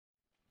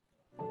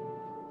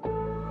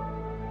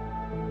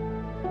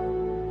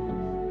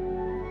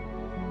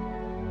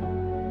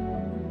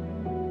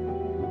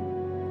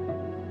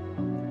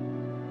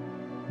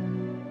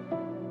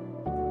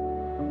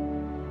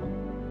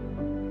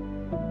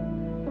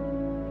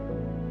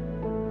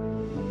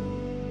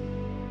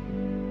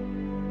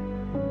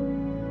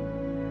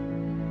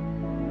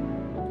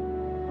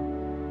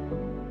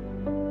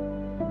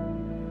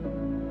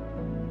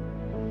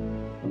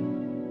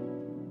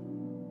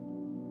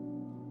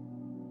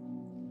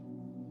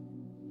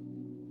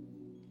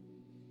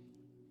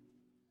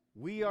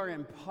We are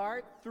in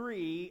part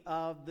 3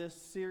 of this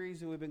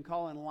series that we've been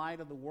calling Light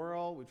of the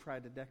World. We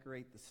tried to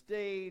decorate the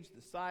stage,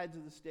 the sides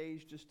of the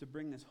stage, just to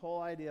bring this whole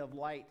idea of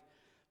light,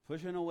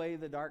 pushing away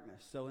the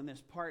darkness. So in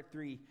this part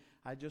 3,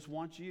 I just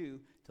want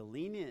you to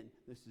lean in.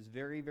 This is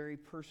very, very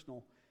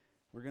personal.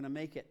 We're going to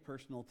make it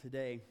personal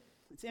today.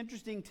 It's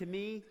interesting to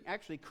me,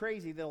 actually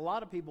crazy, that a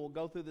lot of people will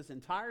go through this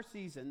entire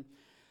season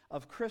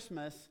of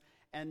Christmas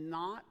and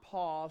not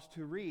pause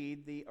to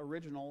read the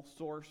original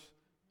source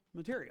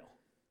material.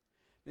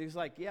 It's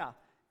like, yeah,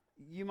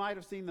 you might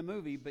have seen the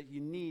movie, but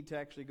you need to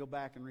actually go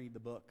back and read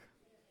the book,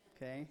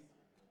 okay?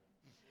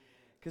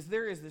 Because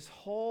there is this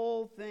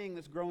whole thing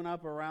that's grown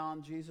up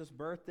around Jesus'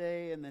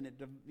 birthday, and then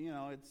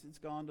it's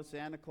gone to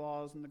Santa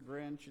Claus and the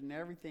Grinch and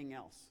everything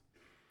else.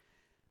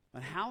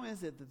 But how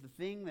is it that the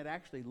thing that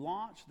actually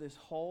launched this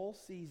whole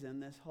season,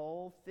 this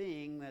whole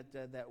thing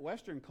that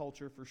Western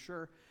culture for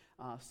sure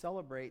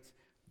celebrates,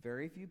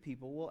 very few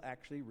people will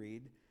actually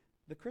read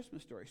the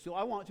Christmas story. So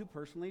I want to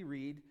personally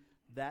read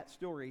that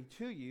story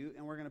to you,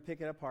 and we're going to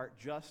pick it apart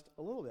just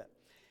a little bit.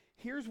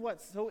 Here's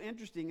what's so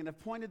interesting, and I've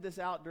pointed this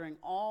out during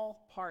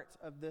all parts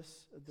of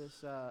this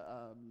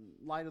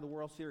Light of the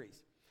World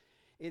series.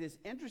 It is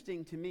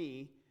interesting to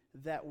me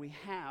that we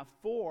have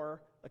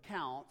 4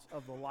 accounts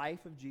of the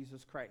life of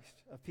Jesus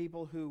Christ, of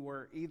people who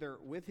were either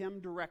with him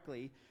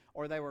directly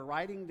or they were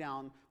writing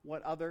down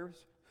what others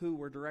who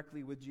were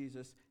directly with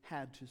Jesus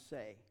had to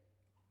say.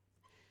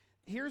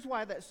 Here's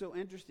why that's so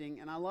interesting,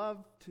 and I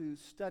love to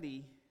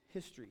study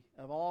history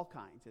of all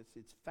kinds.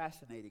 It's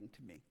fascinating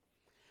to me.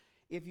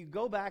 If you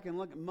go back and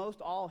look at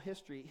most all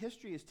history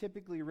is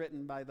typically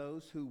written by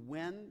those who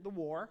win the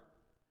war,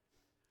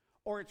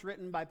 or it's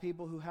written by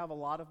people who have a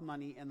lot of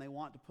money and they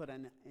want to put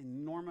an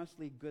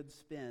enormously good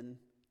spin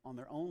on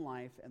their own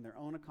life and their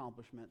own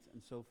accomplishments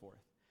and so forth.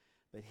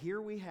 But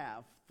here we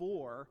have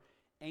 4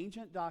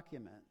 ancient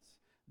documents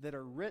that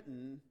are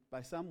written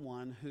by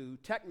someone who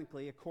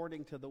technically,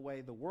 according to the way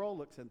the world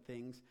looks at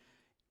things,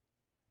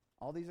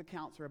 all these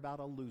accounts are about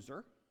a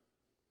loser.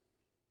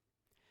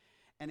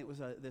 And it was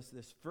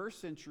this first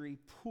century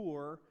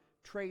poor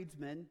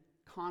tradesman,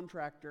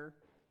 contractor,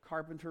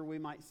 carpenter we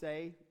might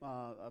say,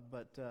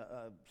 but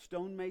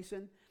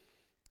stonemason,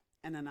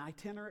 and an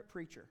itinerant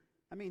preacher.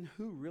 I mean,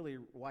 who really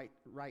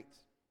writes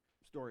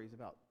stories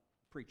about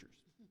preachers?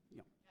 You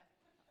know.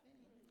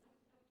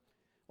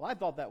 Well, I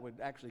thought that would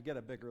actually get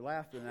a bigger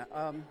laugh than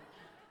that.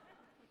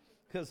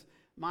 Because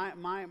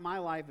my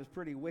life is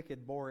pretty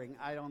wicked boring.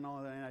 I don't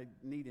know that I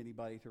need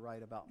anybody to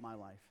write about my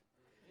life.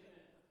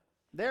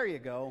 There you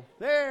go.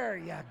 There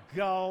you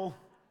go.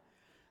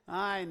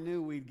 I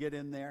knew we'd get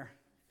in there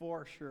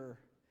for sure.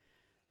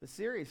 But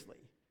seriously,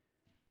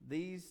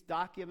 these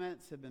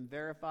documents have been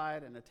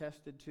verified and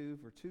attested to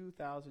for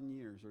 2,000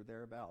 years or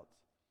thereabouts.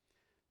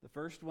 The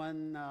first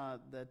one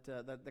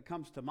that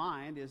comes to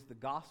mind is the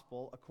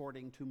Gospel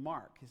according to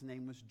Mark. His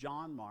name was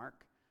John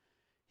Mark.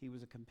 He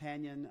was a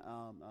companion,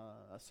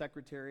 a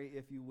secretary,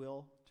 if you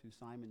will, to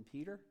Simon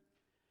Peter.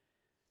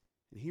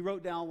 And he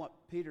wrote down what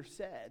Peter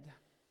said.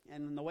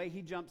 And the way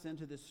he jumps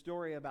into this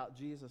story about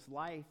Jesus'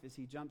 life is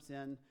he jumps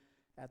in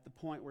at the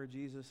point where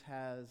Jesus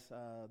has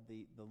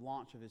the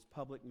launch of his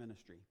public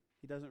ministry.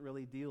 He doesn't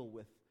really deal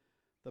with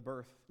the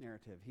birth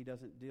narrative. He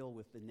doesn't deal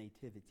with the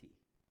nativity.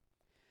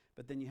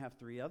 But then you have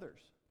 3 others.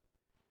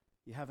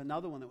 You have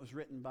another one that was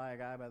written by a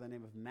guy by the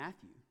name of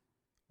Matthew,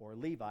 or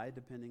Levi,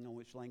 depending on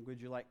which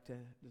language you like to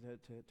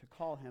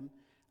call him.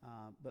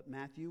 But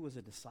Matthew was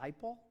a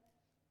disciple.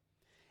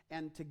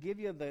 And to give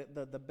you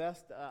the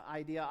best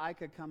idea I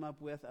could come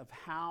up with of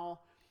how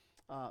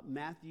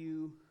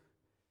Matthew,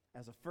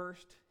 as a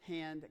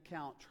first-hand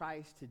account,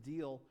 tries to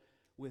deal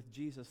with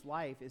Jesus'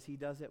 life, is he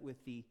does it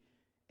with the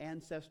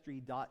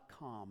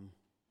Ancestry.com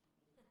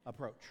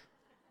approach.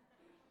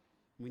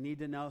 We need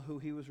to know who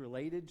he was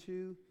related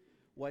to,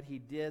 what he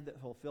did that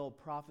fulfilled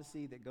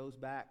prophecy that goes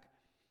back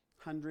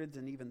hundreds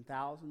and even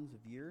thousands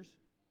of years.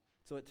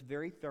 So it's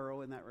very thorough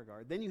in that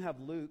regard. Then you have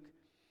Luke,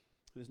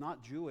 who's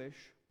not Jewish,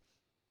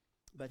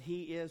 but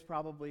he is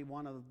probably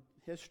one of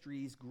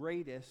history's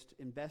greatest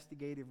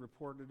investigative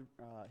reported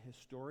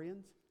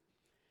historians.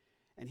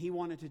 And he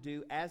wanted to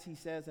do, as he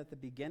says at the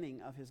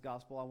beginning of his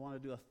gospel, I want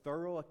to do a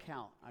thorough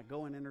account. I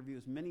go and interview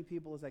as many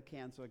people as I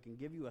can so I can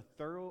give you a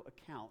thorough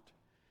account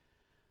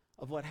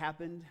of what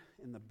happened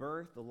in the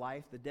birth, the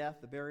life, the death,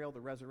 the burial, the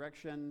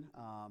resurrection,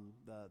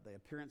 the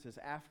appearances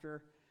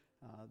after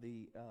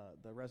the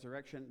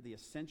resurrection, the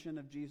ascension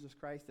of Jesus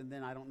Christ. And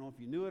then I don't know if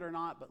you knew it or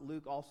not, but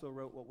Luke also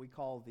wrote what we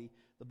call the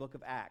book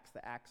of Acts,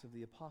 the Acts of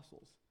the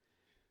Apostles.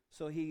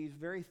 So he's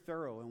very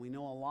thorough, and we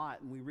know a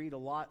lot, and we read a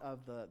lot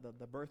of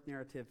the birth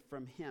narrative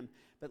from him.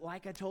 But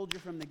like I told you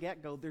from the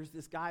get-go, there's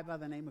this guy by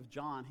the name of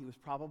John. He was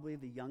probably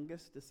the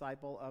youngest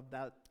disciple of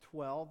that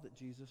 12 that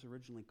Jesus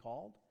originally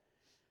called.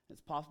 It's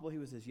possible he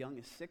was as young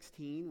as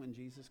 16 when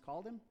Jesus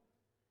called him.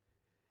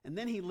 And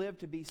then he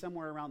lived to be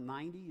somewhere around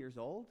 90 years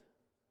old.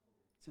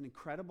 It's an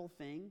incredible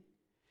thing.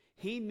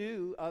 He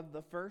knew of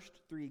the first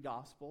 3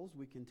 Gospels,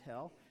 we can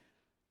tell.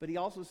 But he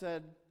also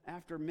said,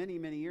 after many,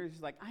 many years,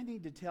 he's like, I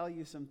need to tell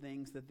you some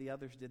things that the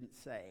others didn't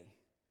say.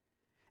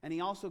 And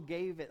he also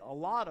gave it a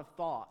lot of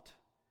thought.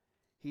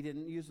 He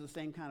didn't use the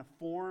same kind of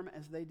form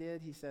as they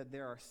did. He said,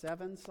 there are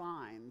 7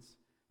 signs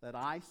that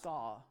I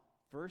saw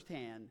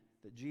firsthand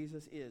that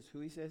Jesus is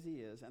who he says he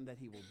is, and that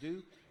he will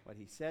do what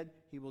he said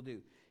he will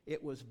do.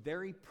 It was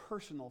very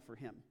personal for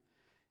him.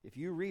 If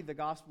you read the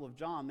Gospel of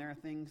John, there are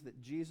things that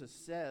Jesus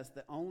says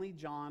that only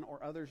John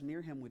or others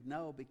near him would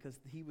know because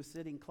he was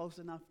sitting close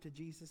enough to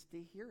Jesus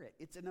to hear it.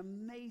 It's an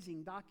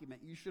amazing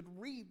document. You should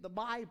read the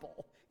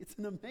Bible. It's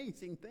an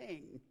amazing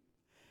thing.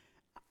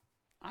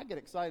 I get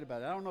excited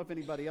about it. I don't know if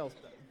anybody else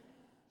does.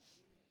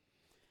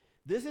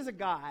 This is a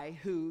guy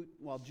who,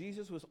 while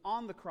Jesus was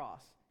on the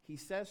cross, he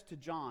says to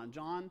John,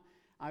 John,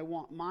 I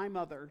want my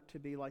mother to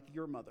be like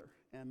your mother.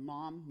 And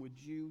Mom, would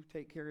you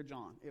take care of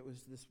John? It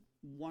was this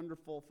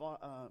wonderful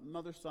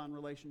mother-son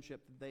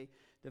relationship that they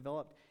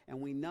developed.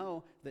 And we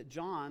know that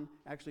John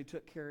actually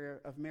took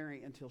care of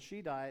Mary until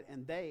she died.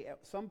 And they,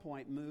 at some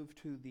point, moved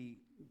to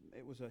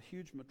it was a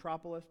huge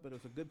metropolis, but it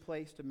was a good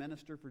place to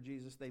minister for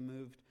Jesus. They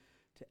moved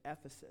to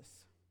Ephesus.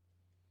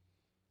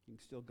 You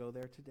can still go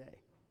there today.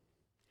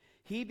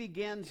 He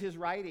begins his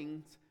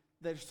writings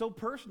that are so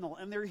personal,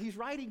 and he's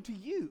writing to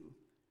you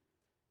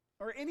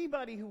or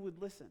anybody who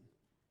would listen.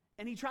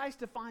 And he tries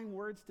to find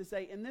words to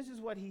say, and this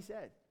is what he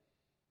said.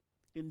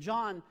 In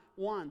John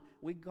 1,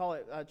 we call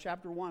it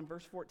chapter 1,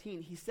 verse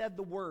 14, he said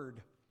the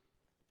Word.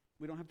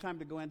 We don't have time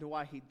to go into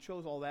why he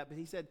chose all that, but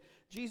he said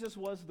Jesus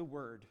was the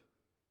Word.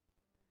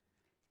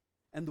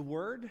 And the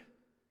Word,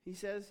 he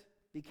says,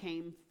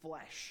 became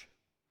flesh,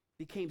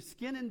 became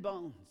skin and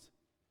bones,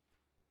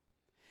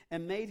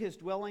 and made his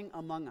dwelling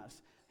among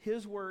us.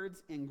 His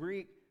words in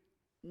Greek,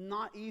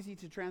 not easy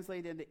to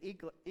translate into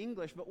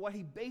English, but what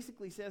he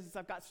basically says is,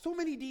 I've got so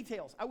many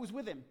details. I was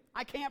with him.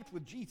 I camped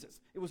with Jesus.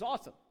 It was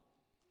awesome.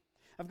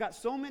 I've got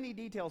so many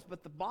details,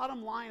 but the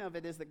bottom line of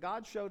it is that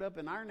God showed up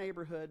in our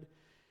neighborhood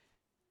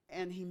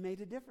and he made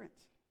a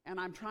difference. And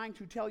I'm trying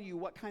to tell you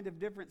what kind of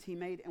difference he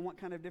made and what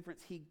kind of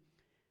difference he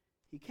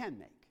can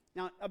make.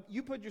 Now,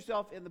 you put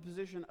yourself in the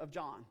position of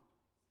John.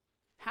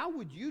 How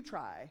would you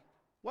try,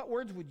 what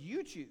words would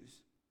you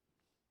choose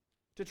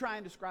to try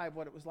and describe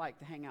what it was like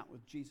to hang out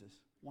with Jesus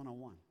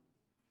one-on-one?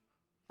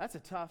 That's a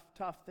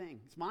tough thing.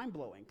 It's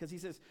mind-blowing because he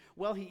says,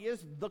 well, he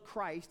is the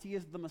Christ. He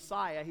is the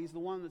Messiah. He's the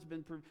one that's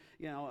been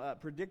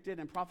predicted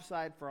and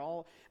prophesied for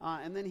all.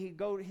 And then he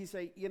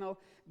say,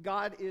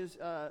 God is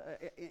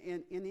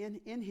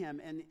in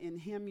him, and in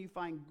him you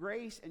find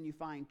grace and you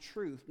find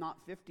truth, not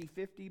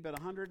 50-50, but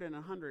 100 and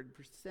 100%.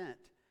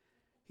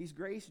 He's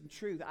grace and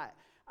truth.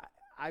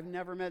 I've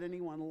never met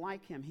anyone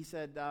like him. He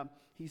said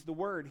he's the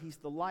Word, he's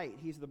the light,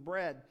 he's the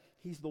bread,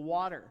 he's the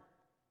water.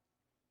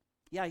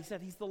 Yeah, he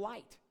said he's the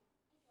light.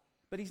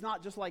 But he's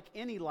not just like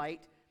any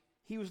light.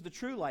 He was the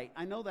true light.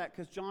 I know that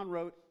because John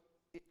wrote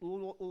a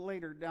little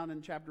later down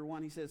in chapter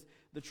 1, he says,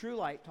 the true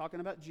light,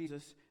 talking about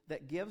Jesus,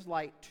 that gives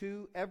light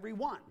to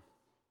everyone.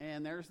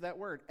 And there's that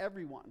word,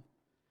 everyone.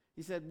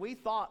 He said, we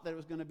thought that it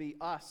was going to be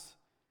us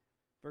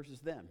versus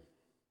them.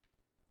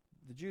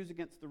 The Jews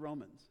against the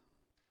Romans.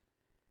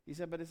 He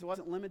said, but it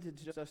wasn't limited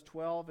to just us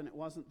 12, and it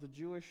wasn't the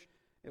Jewish,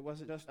 it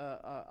wasn't just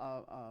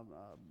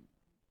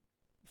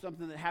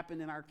something that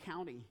happened in our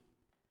county.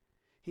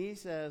 He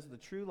says the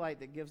true light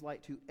that gives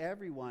light to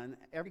everyone,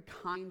 every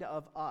kind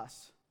of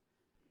us.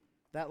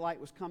 That light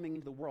was coming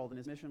into the world, and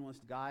his mission was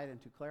to guide and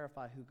to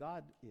clarify who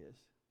God is.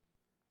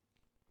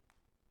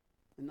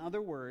 In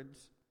other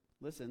words,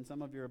 listen,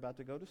 some of you are about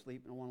to go to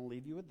sleep, and I want to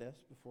leave you with this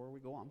before we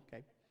go on,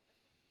 okay?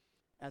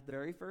 At the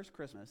very first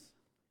Christmas,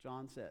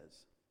 John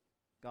says,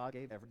 God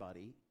gave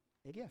everybody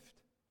a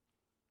gift.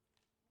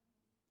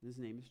 His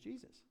name is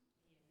Jesus.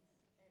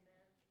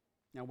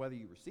 Now, whether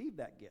you receive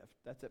that gift,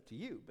 that's up to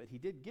you, but he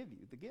did give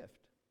you the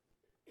gift.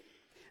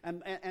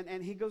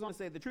 And he goes on to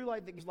say, the true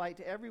light that gives light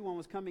to everyone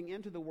was coming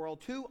into the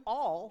world, to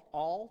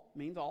all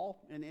means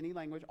all, in any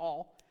language,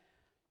 all.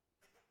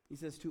 He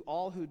says, to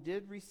all who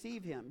did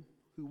receive him,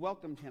 who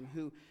welcomed him,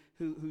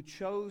 who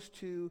chose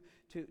to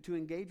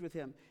engage with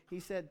him. He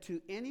said,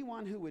 to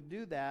anyone who would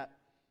do that,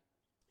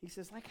 he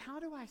says, how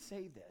do I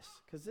say this?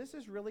 Because this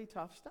is really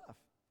tough stuff.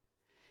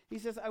 He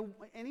says,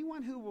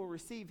 anyone who will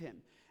receive him.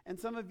 And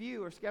some of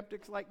you are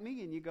skeptics like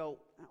me, and you go,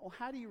 well,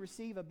 how do you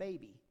receive a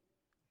baby?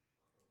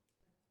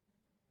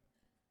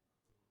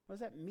 What does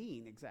that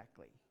mean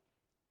exactly?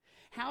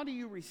 How do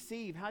you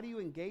receive? How do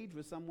you engage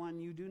with someone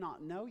you do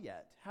not know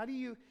yet? How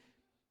does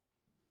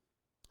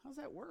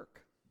that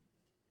work?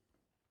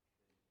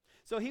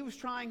 So he was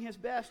trying his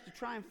best to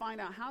try and find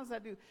out how does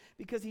that do,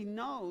 because he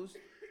knows,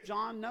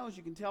 John knows,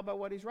 you can tell by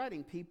what he's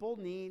writing,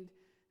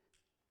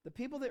 the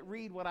people that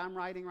read what I'm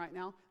writing right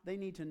now, they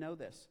need to know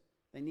this.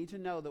 They need to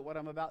know that what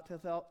I'm about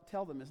to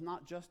tell them is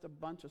not just a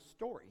bunch of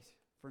stories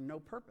for no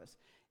purpose.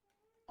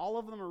 All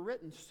of them are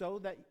written so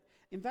that,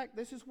 in fact,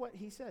 this is what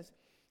he says.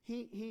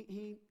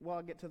 Well,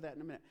 I'll get to that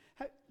in a minute.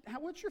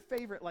 What's your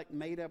favorite,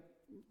 made up,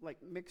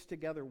 mixed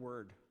together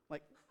word?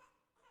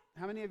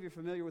 How many of you are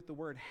familiar with the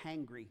word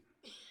hangry?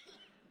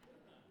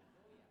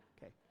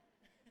 Okay.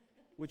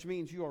 Which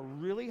means you are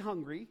really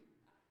hungry,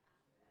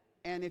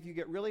 and if you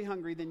get really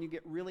hungry, then you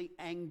get really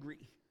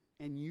angry.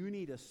 and you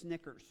need a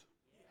Snickers.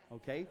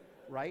 Okay?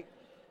 Right?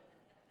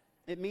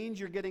 It means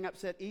you're getting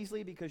upset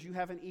easily because you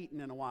haven't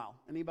eaten in a while.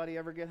 Anybody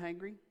ever get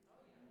hangry?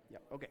 Yeah.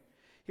 Okay.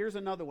 Here's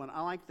another one.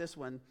 I like this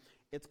one.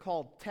 It's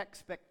called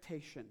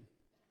texpectation.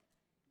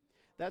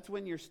 That's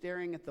when you're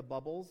staring at the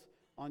bubbles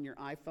on your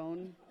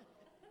iPhone.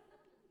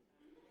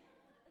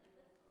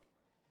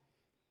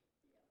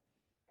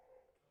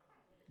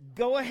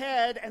 Go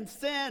ahead and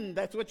send.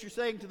 That's what you're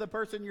saying to the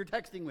person you're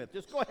texting with.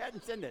 Just go ahead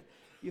and send it.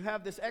 You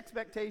have this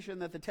expectation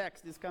that the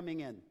text is coming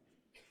in.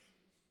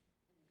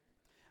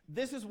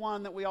 This is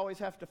one that we always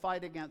have to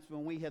fight against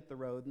when we hit the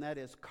road, and that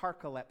is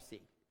carcolepsy.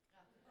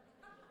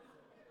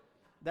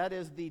 That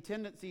is the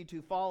tendency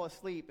to fall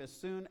asleep as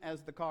soon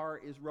as the car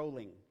is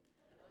rolling.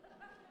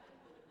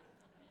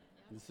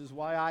 This is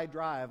why I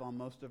drive on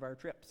most of our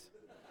trips.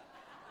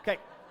 Okay.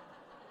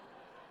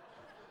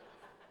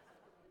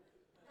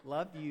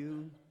 Love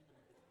you.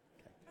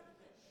 Okay.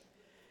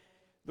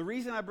 The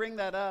reason I bring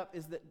that up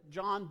is that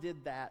John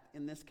did that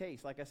in this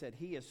case. Like I said,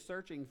 he is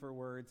searching for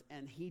words,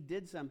 and he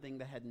did something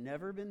that had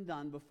never been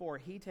done before.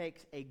 He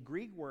takes a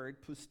Greek word,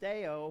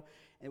 pisteo,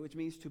 which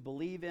means to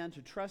believe in,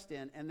 to trust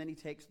in, and then he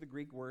takes the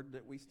Greek word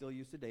that we still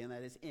use today, and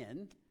that is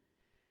in,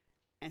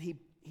 and he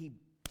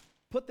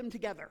put them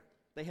together.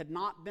 They had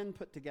not been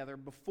put together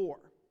before.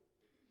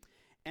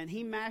 And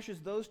he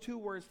mashes those two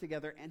words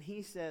together, and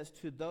he says,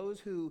 to those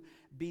who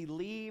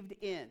believed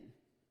in,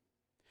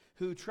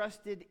 who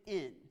trusted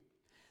in.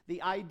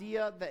 The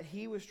idea that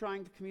he was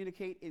trying to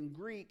communicate in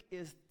Greek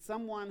is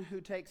someone who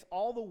takes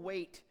all the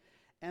weight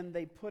and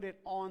they put it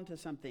onto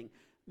something.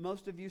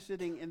 Most of you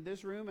sitting in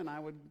this room, and I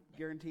would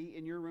guarantee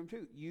in your room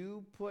too,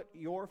 you put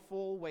your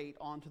full weight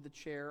onto the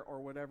chair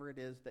or whatever it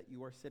is that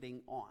you are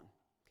sitting on.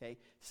 Okay,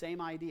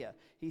 same idea.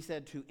 He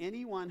said to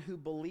anyone who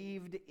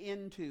believed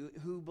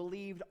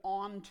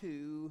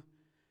onto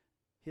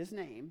his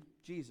name,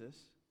 Jesus,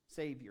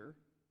 Savior,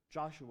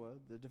 Joshua,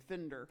 the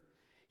defender,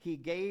 he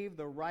gave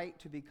the right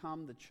to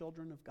become the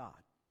children of God.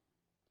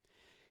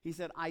 He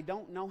said, I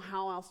don't know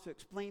how else to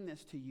explain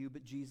this to you,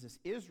 but Jesus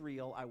is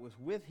real. I was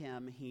with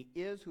him. He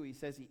is who he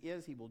says he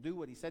is. He will do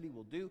what he said he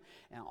will do.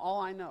 And all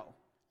I know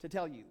to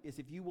tell you is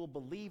if you will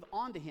believe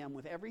onto him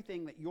with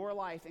everything that your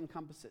life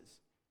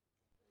encompasses,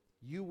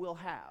 you will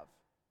have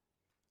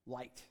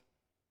light.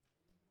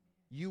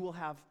 You will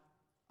have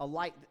a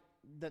light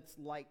that's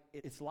like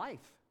it's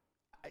life.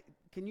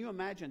 Can you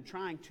imagine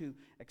trying to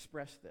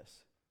express this?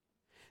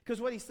 Because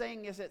what he's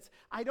saying is,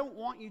 I don't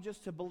want you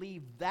just to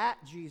believe that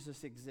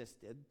Jesus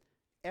existed.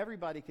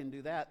 Everybody can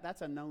do that.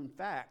 That's a known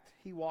fact.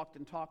 He walked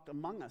and talked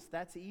among us.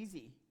 That's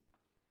easy.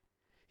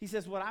 He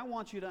says, what I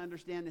want you to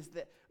understand is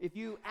that if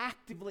you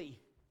actively,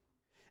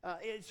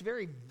 it's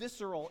very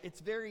visceral, it's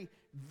very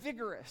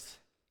vigorous,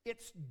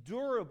 it's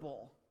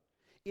durable.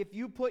 If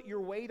you put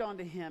your weight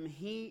onto him,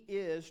 he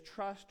is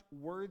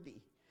trustworthy.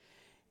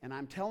 And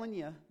I'm telling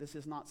you, this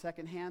is not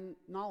secondhand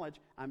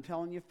knowledge. I'm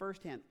telling you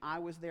firsthand. I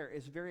was there.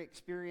 It's very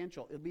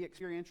experiential. It'll be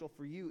experiential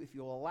for you if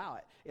you'll allow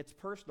it. It's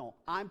personal.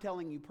 I'm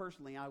telling you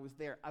personally, I was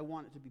there. I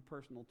want it to be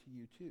personal to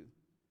you too.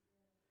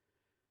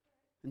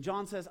 And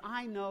John says,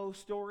 I know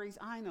stories.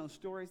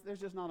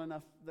 There's just not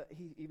enough,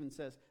 he even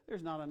says,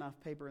 there's not enough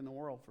paper in the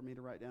world for me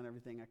to write down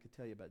everything I could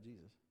tell you about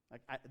Jesus.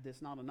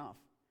 That's not enough.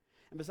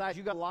 And besides,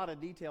 you got a lot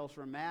of details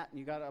from Matt, and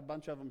you got a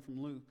bunch of them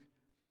from Luke.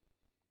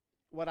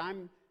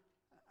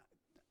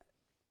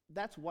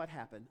 That's what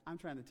happened. I'm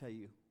trying to tell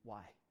you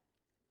why.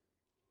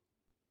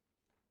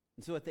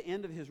 And so at the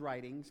end of his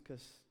writings,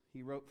 because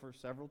he wrote for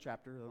several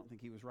chapters, I don't think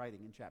he was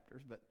writing in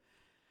chapters, but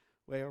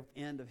at the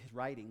end of his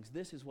writings,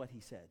 this is what he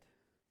said.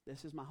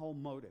 This is my whole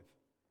motive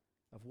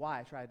of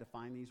why I tried to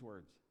find these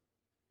words.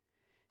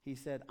 He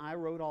said, I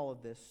wrote all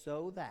of this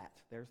so that,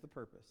 there's the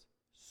purpose,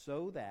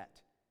 so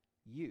that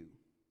you,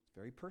 it's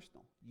very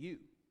personal, you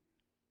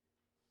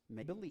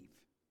may believe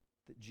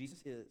that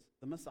Jesus is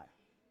the Messiah,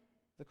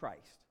 the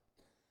Christ,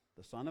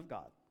 the Son of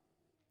God.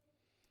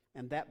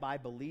 And that by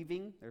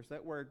believing, there's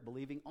that word,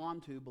 believing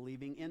onto,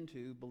 believing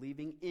into,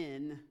 believing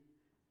in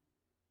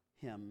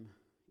him,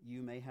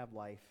 you may have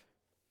life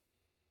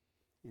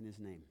in his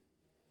name.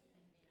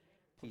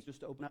 Please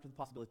just open up to the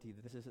possibility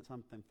that this isn't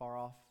something far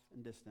off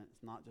and distant.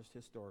 It's not just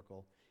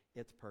historical.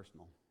 It's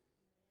personal.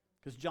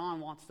 Because John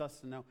wants us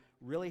to know,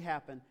 really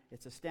happened.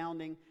 It's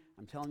astounding.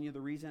 I'm telling you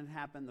the reason it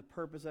happened, the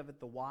purpose of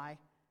it, the why.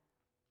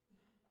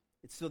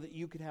 It's so that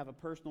you could have a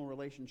personal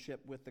relationship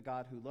with the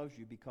God who loves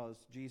you,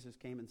 because Jesus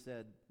came and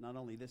said, not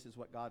only this is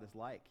what God is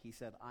like, he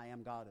said, I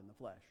am God in the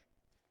flesh.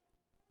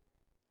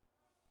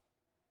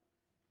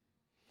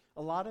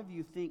 A lot of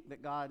you think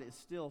that God is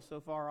still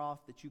so far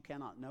off that you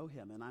cannot know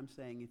him. And I'm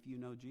saying if you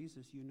know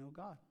Jesus, you know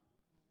God.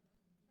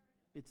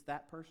 It's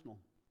that personal.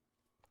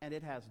 And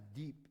it has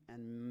deep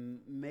and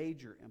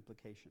major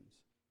implications.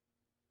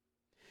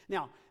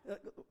 Now,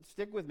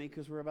 stick with me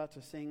because we're about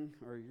to sing,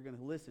 or you're going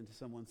to listen to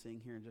someone sing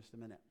here in just a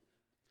minute.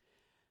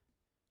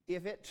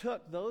 If it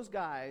took those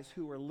guys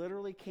who were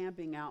literally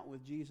camping out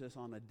with Jesus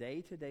on a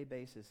day-to-day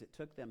basis, it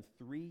took them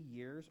 3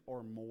 years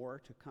or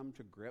more to come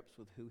to grips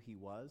with who he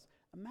was,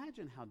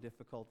 imagine how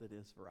difficult it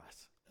is for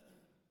us.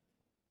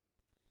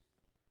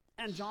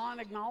 And John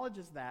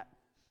acknowledges that.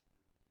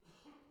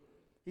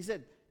 He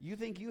said, you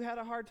think you had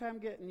a hard time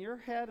getting your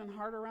head and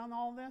heart around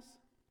all this?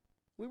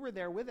 We were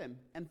there with him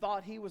and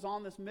thought he was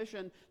on this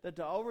mission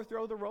to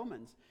overthrow the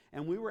Romans.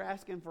 And we were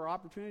asking for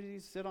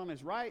opportunities to sit on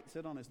his right,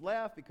 sit on his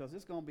left, because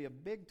it's going to be a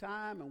big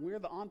time, and we're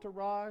the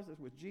entourage that's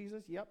with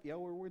Jesus. Yep,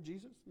 we're with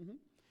Jesus.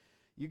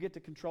 You get to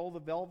control the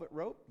velvet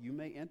rope. You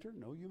may enter.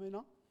 No, you may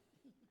not.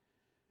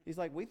 He's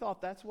like, we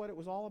thought that's what it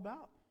was all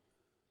about.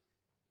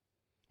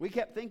 We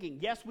kept thinking,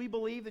 yes, we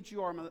believe that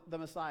you are the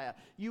Messiah.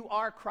 You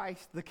are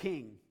Christ the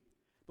King.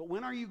 But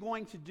when are you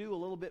going to do a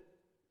little bit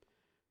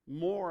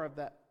more of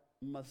that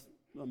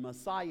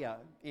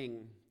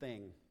Messiah-ing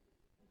thing?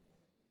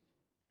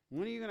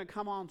 When are you going to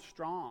come on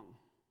strong?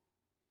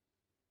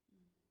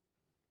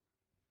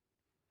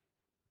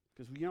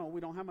 Because,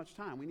 we don't have much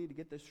time. We need to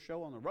get this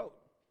show on the road.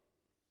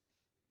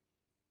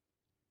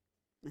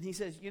 And he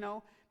says,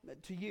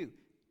 to you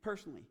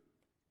personally,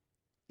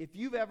 if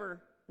you've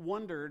ever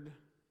wondered,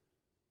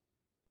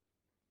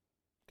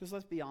 because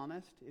let's be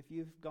honest, if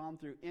you've gone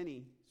through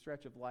any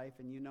stretch of life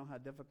and you know how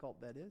difficult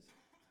that is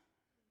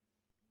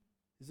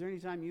there any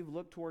time you've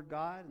looked toward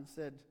God and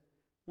said,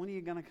 when are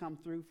you going to come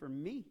through for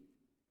me,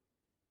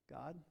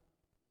 God?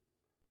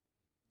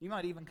 You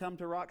might even come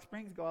to Rock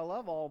Springs and go, I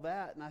love all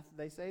that, and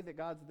they say that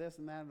God's this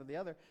and that or the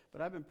other,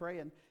 but I've been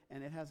praying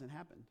and it hasn't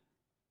happened.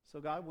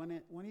 So God, when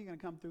are you going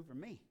to come through for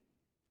me?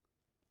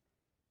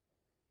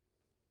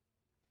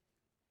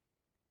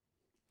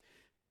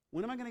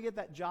 When am I going to get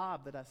that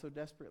job that I so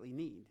desperately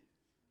need?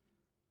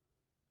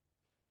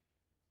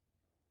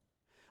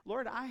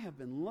 Lord, I have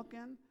been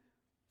looking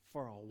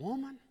for a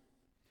woman,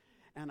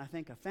 and I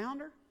think I found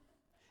her,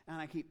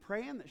 and I keep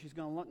praying that she's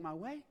going to look my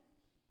way.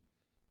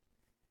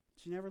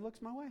 She never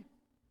looks my way.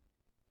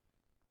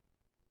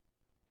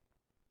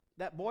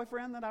 That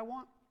boyfriend that I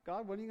want,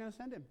 God, when are you going to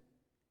send him?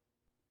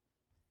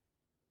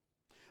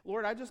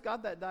 Lord, I just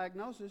got that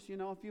diagnosis,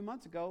 a few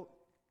months ago.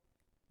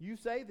 You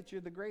say that you're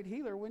the great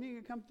healer. When are you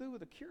going to come through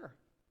with a cure?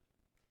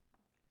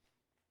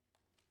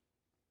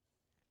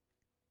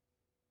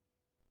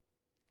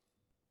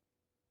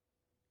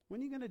 When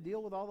are you going to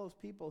deal with all those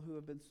people who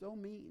have been so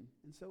mean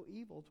and so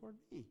evil toward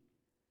me?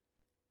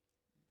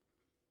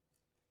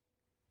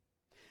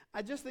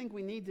 I just think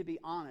we need to be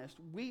honest.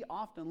 We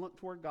often look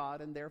toward God,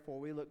 and therefore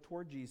we look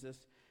toward Jesus.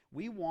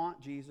 We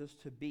want Jesus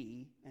to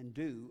be and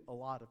do a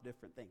lot of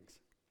different things.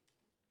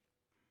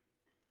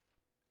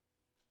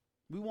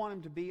 We want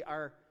him to be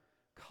our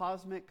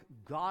cosmic,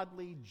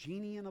 godly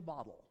genie in a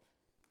bottle.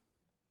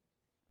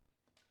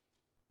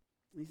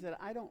 And he said,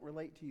 I don't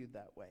relate to you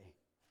that way.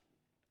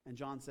 And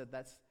John said,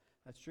 that's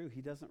true.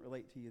 He doesn't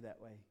relate to you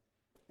that way.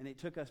 And it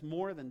took us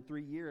more than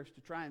 3 years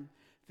to try and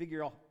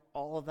figure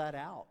all of that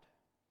out.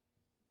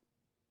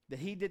 That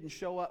he didn't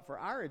show up for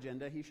our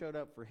agenda, he showed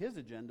up for his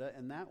agenda,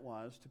 and that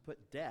was to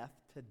put death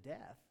to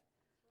death.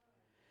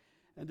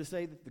 And to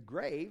say that the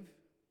grave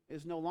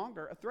is no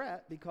longer a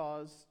threat,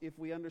 because if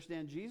we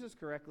understand Jesus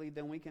correctly,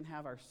 then we can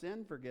have our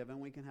sin forgiven,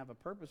 we can have a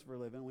purpose for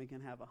living, we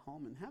can have a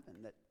home in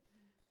heaven. That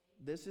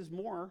this is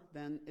more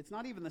than, it's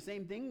not even the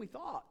same thing we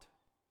thought.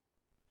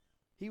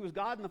 He was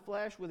God in the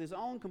flesh with his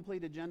own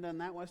complete agenda,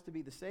 and that was to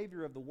be the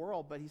Savior of the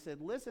world. But he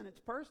said, listen, it's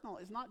personal.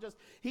 It's not just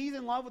he's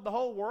in love with the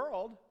whole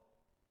world.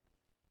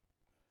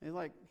 It's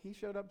like he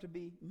showed up to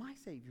be my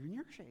Savior and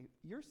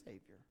your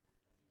Savior.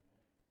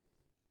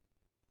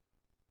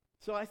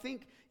 So I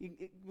think,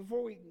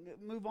 before we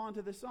move on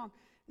to this song,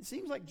 it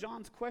seems like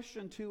John's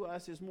question to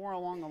us is more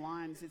along the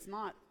lines, it's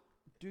not,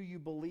 do you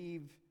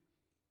believe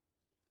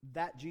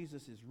that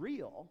Jesus is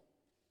real?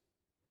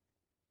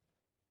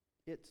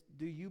 It's,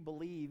 do you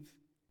believe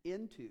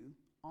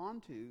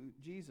onto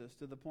Jesus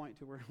to the point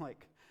to where,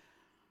 like,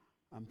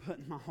 I'm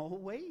putting my whole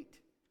weight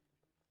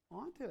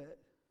onto it.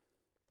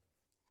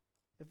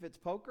 If it's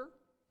poker,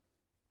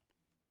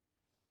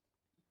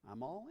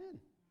 I'm all in.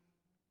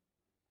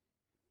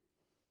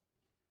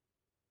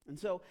 And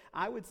so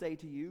I would say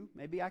to you,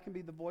 maybe I can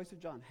be the voice of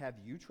John. Have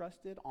you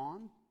trusted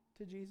on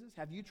to Jesus?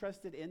 Have you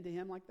trusted into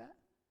him like that?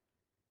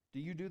 Do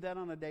you do that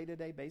on a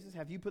day-to-day basis?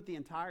 Have you put the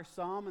entire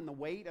sum and the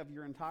weight of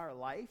your entire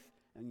life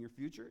and your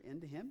future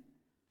into him?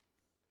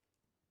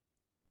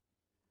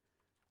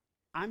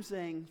 I'm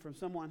saying from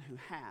someone who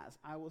has,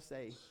 I will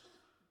say,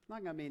 it's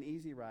not going to be an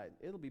easy ride.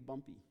 It'll be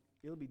bumpy.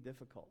 It'll be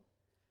difficult.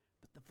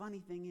 But the funny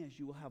thing is,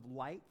 you will have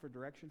light for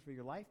direction for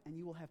your life, and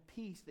you will have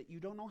peace that you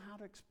don't know how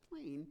to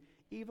explain,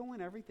 even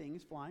when everything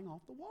is flying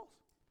off the walls.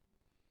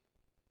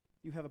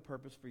 You have a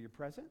purpose for your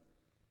present,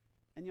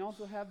 and you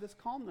also have this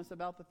calmness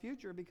about the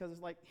future, because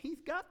it's like,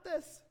 he's got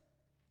this.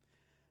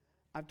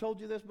 I've told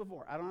you this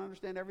before. I don't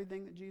understand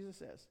everything that Jesus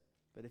says,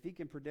 but if he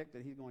can predict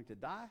that he's going to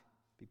die,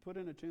 be put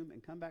in a tomb,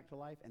 and come back to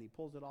life, and he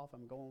pulls it off,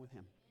 I'm going with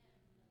him.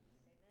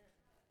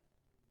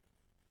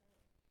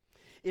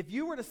 If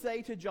you were to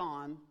say to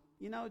John,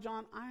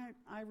 John,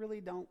 I really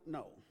don't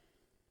know.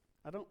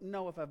 I don't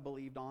know if I've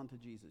believed on to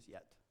Jesus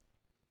yet.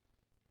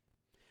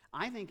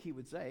 I think he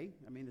would say,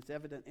 it's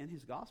evident in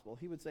his gospel,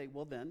 he would say,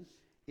 well then,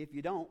 if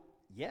you don't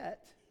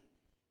yet,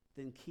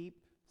 then keep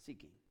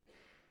seeking.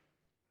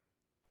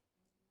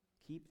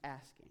 Keep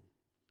asking.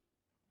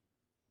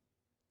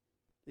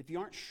 If you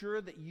aren't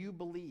sure that you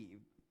believe,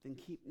 then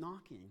keep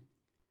knocking,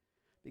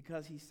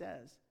 because he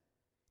says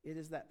it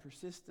is that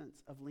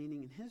persistence of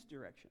leaning in his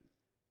direction.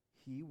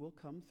 He will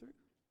come through.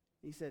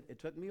 He said, it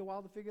took me a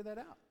while to figure that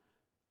out.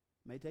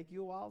 May take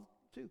you a while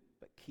too,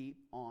 but keep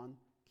on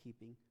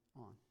keeping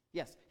on.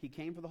 Yes, he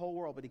came for the whole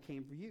world, but he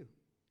came for you.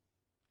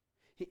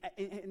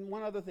 And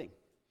one other thing.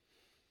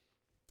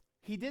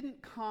 He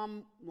didn't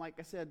come, like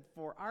I said,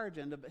 for our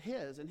agenda, but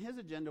his. And his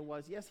agenda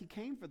was, yes, he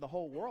came for the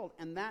whole world,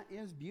 and that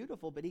is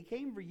beautiful, but he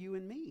came for you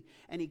and me.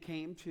 And he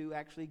came to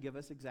actually give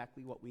us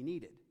exactly what we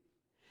needed.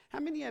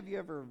 How many of you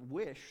ever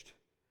wished,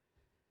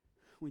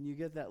 when you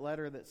get that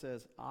letter that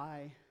says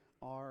IRS,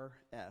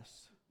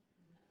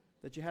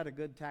 that you had a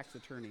good tax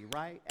attorney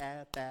right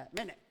at that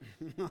minute?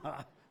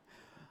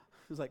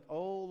 It's like,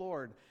 oh,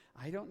 Lord,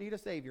 I don't need a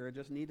savior, I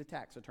just need a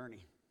tax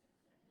attorney.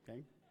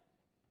 Okay?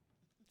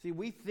 See,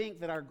 we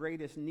think that our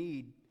greatest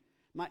need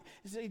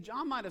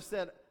John might have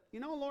said,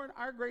 Lord,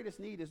 our greatest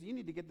need is you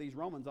need to get these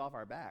Romans off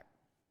our back.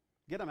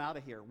 Get them out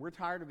of here. We're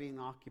tired of being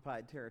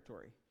occupied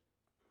territory.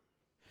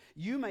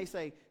 You may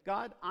say,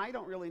 God, I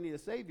don't really need a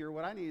savior.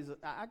 What I need is,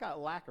 I got a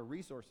lack of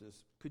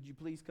resources. Could you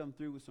please come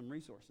through with some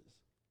resources?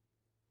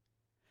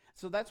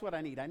 So that's what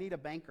I need. I need a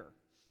banker.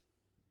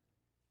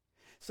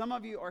 Some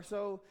of you are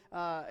so,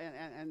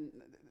 and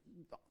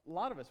a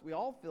lot of us, we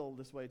all feel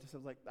this way. Just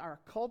like our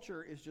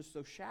culture is just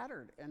so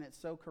shattered and it's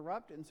so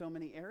corrupt in so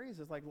many areas.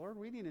 It's like, Lord,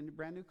 we need a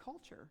brand new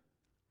culture.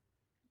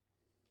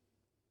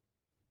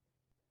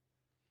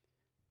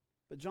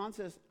 But John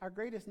says our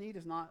greatest need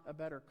is not a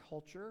better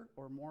culture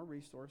or more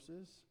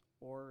resources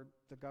or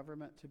the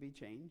government to be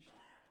changed.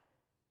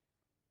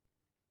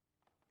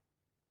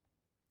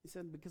 He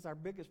said because our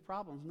biggest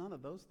problem is none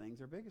of those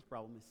things. Our biggest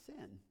problem is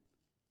sin.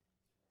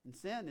 And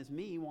sin is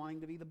me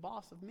wanting to be the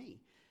boss of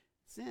me.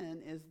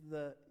 Sin is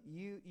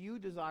you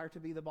desire to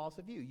be the boss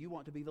of you. You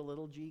want to be the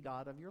little g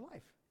God of your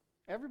life.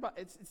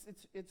 Everybody,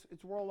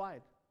 it's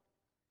worldwide,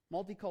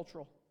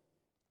 multicultural.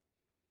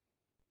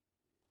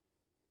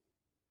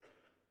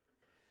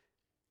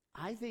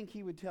 I think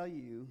he would tell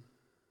you,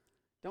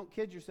 don't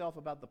kid yourself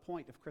about the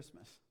point of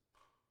Christmas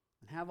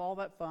and have all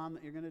that fun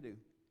that you're going to do.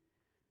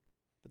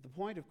 But the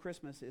point of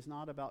Christmas is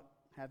not about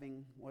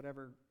having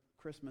whatever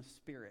Christmas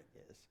spirit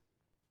is.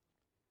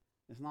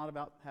 It's not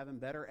about having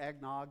better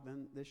eggnog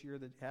than this year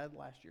that you had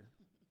last year.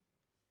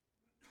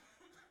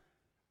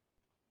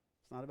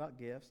 It's not about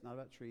gifts, not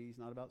about trees,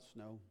 not about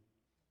snow.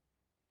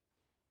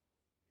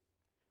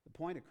 The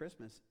point of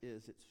Christmas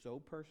is it's so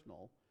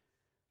personal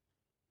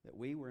that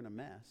we were in a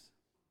mess,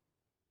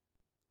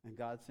 and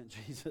God sent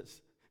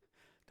Jesus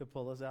to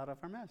pull us out of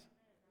our mess.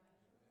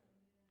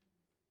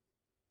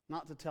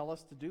 Not to tell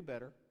us to do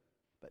better,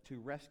 but to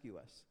rescue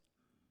us.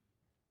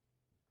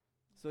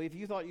 So if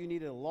you thought you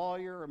needed a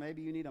lawyer, or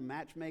maybe you need a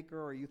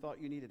matchmaker, or you thought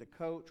you needed a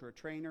coach or a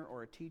trainer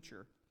or a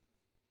teacher,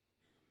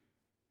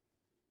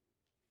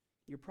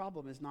 your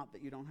problem is not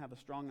that you don't have a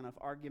strong enough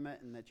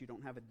argument and that you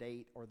don't have a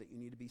date or that you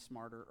need to be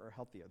smarter or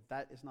healthier.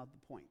 That is not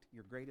the point.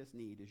 Your greatest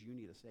need is you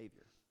need a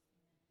Savior.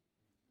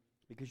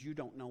 Because you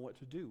don't know what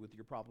to do with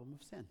your problem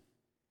of sin.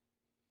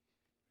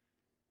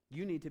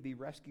 You need to be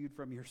rescued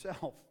from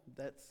yourself.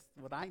 That's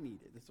what I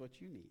needed. That's what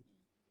you need.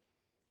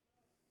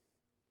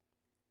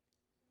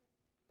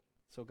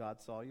 So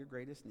God saw your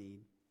greatest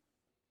need.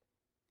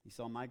 He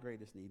saw my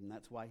greatest need, and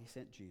that's why he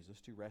sent Jesus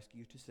to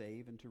rescue, to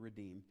save, and to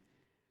redeem.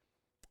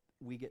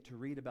 We get to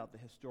read about the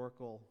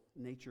historical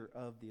nature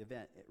of the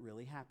event. It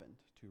really happened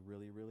to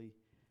really, really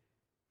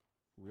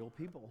real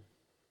people.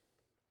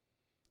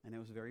 And it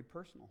was very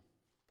personal.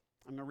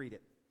 I'm going to read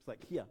it. It's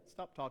like, yeah,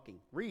 stop talking.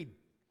 Read.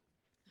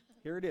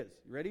 Here it is.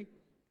 You ready?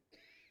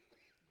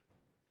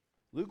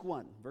 Luke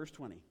 1, verse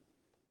 20.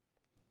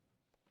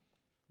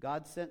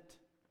 God sent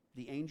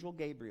the angel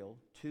Gabriel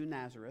to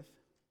Nazareth,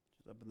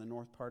 which is up in the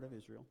north part of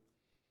Israel,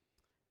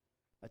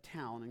 a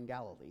town in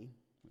Galilee,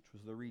 which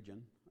was the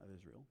region of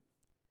Israel.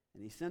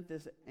 And he sent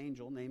this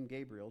angel named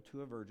Gabriel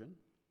to a virgin.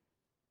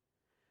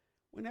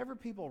 Whenever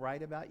people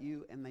write about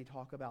you and they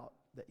talk about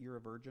that you're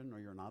a virgin or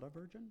you're not a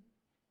virgin,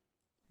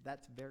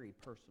 that's very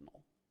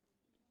personal.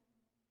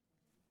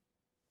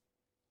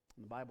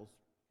 And the Bible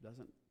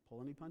doesn't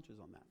pull any punches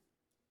on that.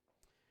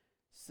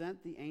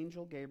 Sent the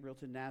angel Gabriel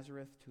to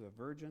Nazareth to a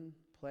virgin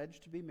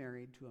pledged to be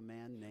married to a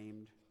man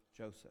named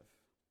Joseph.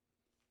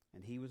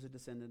 And he was a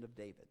descendant of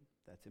David.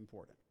 That's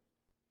important.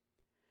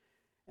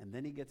 And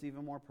then he gets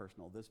even more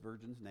personal. This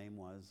virgin's name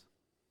was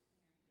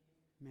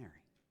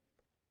Mary.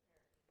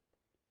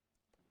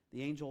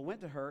 The angel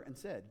went to her and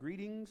said,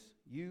 "Greetings,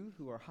 you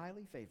who are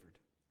highly favored.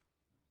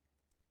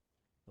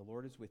 The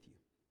Lord is with you."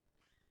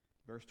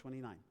 Verse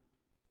 29.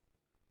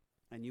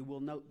 And you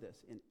will note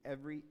this in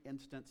every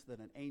instance that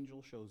an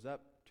angel shows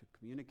up to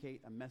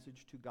communicate a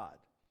message to God.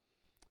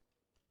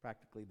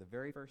 Practically the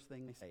very first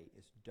thing they say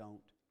is,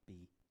 "Don't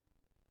be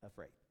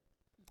afraid."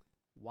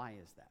 Why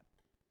is that?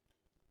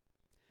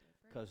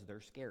 Because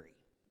they're scary.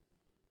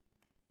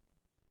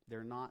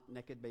 They're not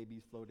naked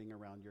babies floating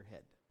around your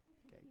head.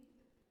 Okay?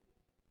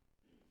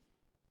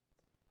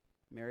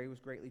 Mary was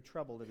greatly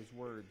troubled at his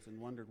words and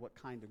wondered what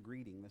kind of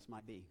greeting this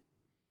might be.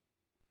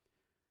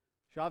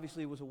 She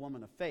obviously was a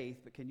woman of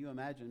faith, but can you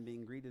imagine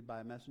being greeted by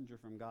a messenger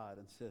from God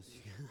and says,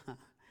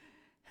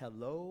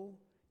 hello,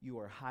 you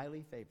are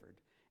highly favored.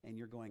 And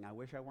you're going, I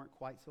wish I weren't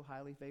quite so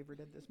highly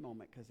favored at this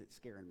moment because it's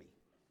scaring me.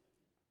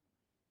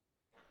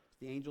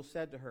 The angel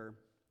said to her,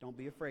 don't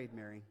be afraid,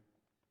 Mary.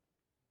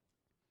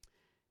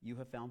 You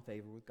have found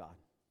favor with God.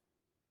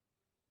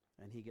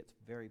 And he gets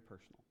very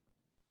personal.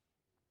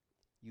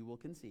 You will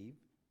conceive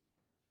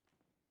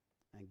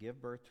and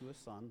give birth to a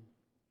son,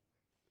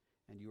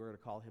 and you are to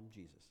call him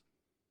Jesus.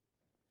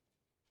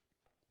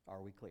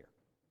 Are we clear?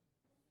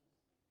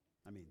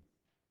 I mean,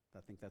 I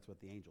think that's what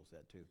the angel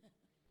said too.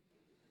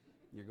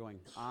 You're going,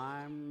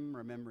 I'm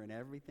remembering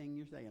everything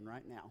you're saying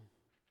right now.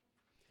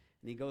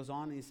 And he goes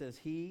on and he says,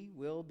 he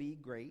will be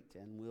great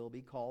and will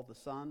be called the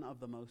Son of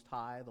the Most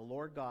High. The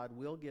Lord God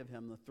will give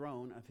him the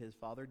throne of his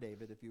father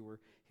David. If you were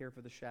here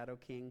for the Shadow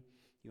King,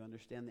 you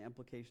understand the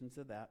implications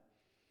of that.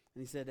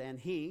 And he said, and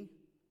he,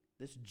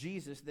 this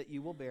Jesus that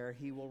you will bear,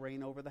 he will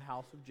reign over the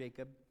house of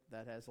Jacob.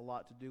 That has a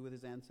lot to do with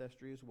his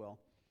ancestry as well.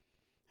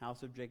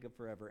 House of Jacob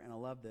forever. And I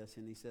love this.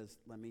 And he says,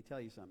 let me tell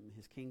you something.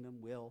 His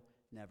kingdom will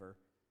never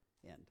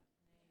end.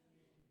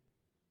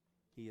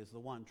 He is the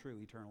one true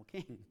eternal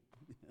king.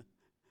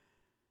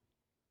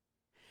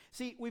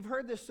 See, we've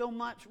heard this so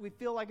much, we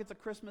feel like it's a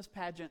Christmas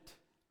pageant.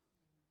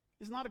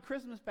 It's not a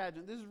Christmas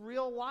pageant. This is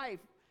real life.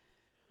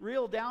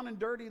 Real down and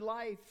dirty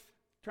life.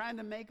 Trying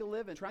to make a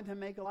living, trying to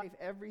make a life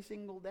every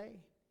single day.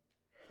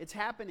 It's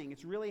happening.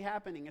 It's really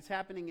happening. It's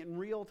happening in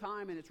real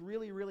time, and it's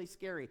really, really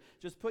scary.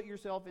 Just put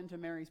yourself into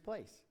Mary's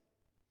place.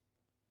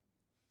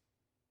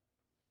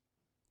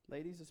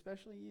 Ladies,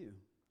 especially you.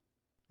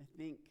 I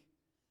think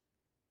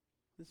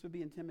this would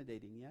be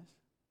intimidating, yes?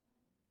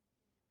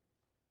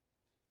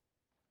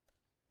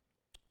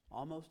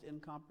 Almost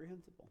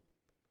incomprehensible.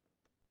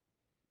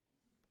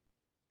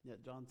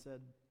 Yet John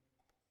said,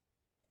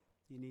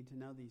 you need to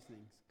know these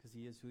things because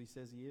he is who he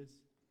says he is.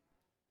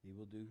 He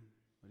will do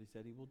what he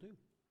said he will do.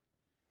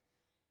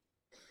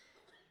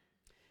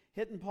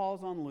 Hitting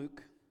pause on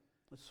Luke.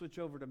 Let's switch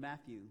over to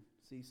Matthew,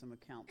 see some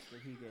accounts that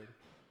he gave.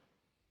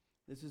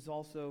 This is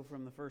also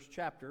from the first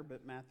chapter,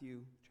 but Matthew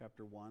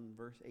chapter 1,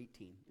 verse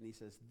 18. And he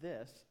says,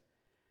 this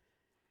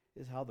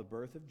is how the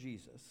birth of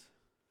Jesus,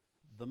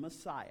 the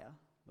Messiah,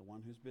 the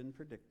one who's been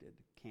predicted,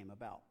 came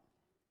about.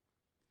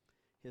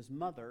 His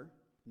mother,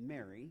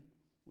 Mary,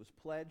 was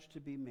pledged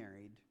to be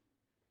married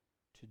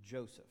to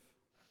Joseph.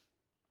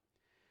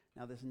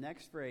 Now, this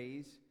next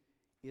phrase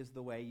is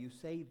the way you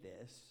say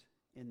this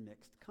in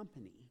mixed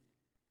company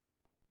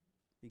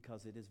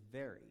because it is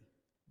very,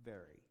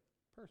 very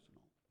personal.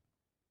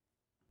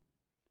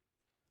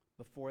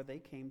 Before they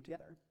came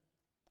together,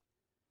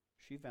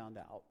 she found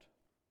out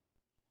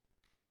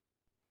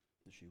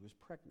that she was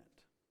pregnant.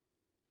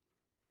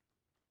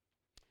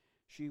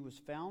 She was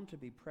found to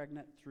be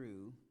pregnant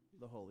through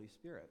the Holy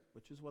Spirit,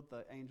 which is what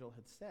the angel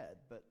had said.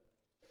 But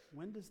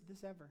when does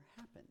this ever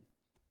happen?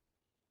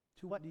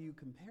 To what do you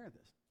compare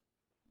this?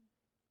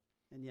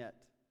 And yet,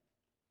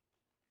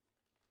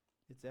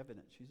 it's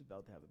evident she's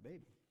about to have a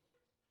baby.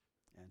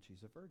 And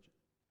she's a virgin.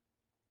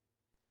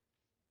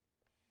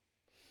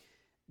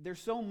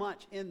 There's so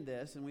much in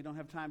this, and we don't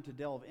have time to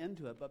delve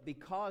into it, but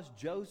because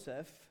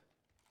Joseph,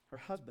 her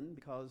husband,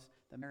 because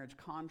the marriage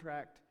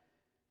contract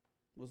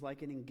was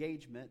like an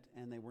engagement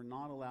and they were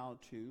not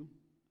allowed to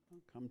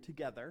come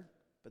together,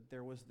 but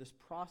there was this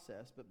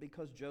process. But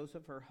because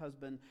Joseph, her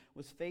husband,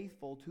 was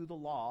faithful to the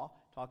law,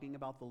 talking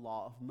about the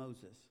law of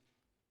Moses.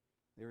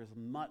 There is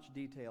much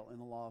detail in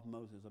the law of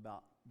Moses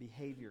about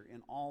behavior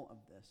in all of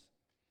this.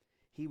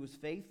 He was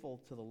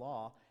faithful to the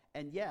law,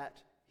 and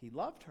yet he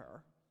loved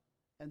her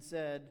and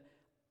said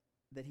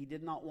that he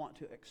did not want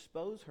to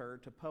expose her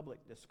to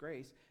public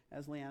disgrace.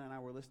 As Leanne and I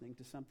were listening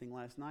to something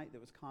last night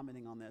that was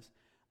commenting on this,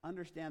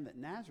 understand that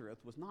Nazareth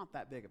was not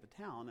that big of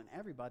a town, and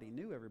everybody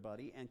knew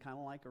everybody, and kind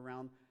of like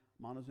around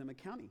Montezuma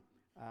County.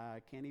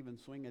 Can't even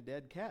swing a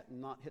dead cat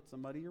and not hit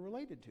somebody you're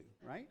related to,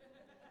 right?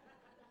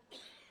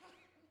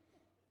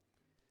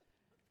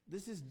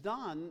 This is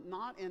done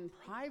not in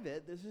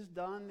private. This is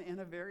done in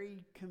a very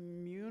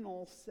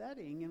communal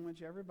setting in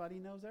which everybody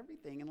knows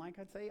everything. And like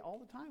I say all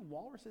the time,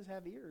 walruses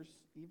have ears,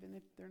 even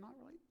if they're not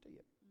related to you.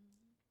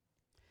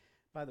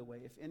 Mm-hmm. By the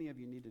way, if any of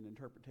you need an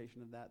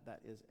interpretation of that,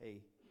 that is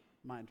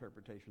my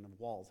interpretation of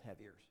walls have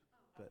ears.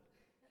 But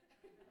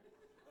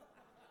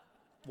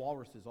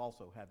walruses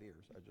also have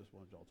ears. I just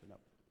wanted y'all to know.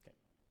 Okay.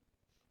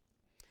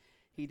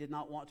 He did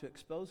not want to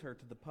expose her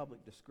to the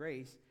public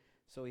disgrace,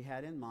 so he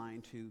had in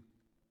mind to,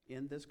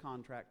 in this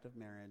contract of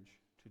marriage,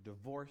 to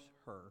divorce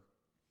her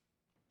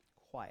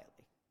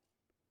quietly.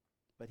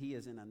 But he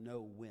is in a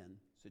no-win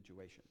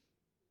situation,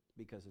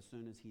 because as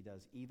soon as he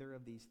does either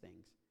of these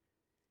things,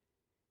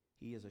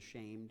 he is a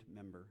shamed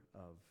member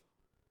of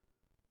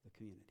the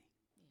community.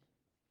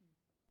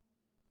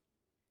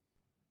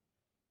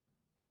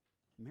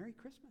 Yeah. Merry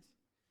Christmas.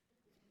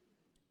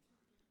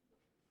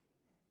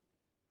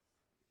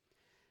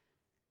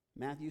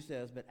 Matthew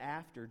says, but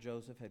after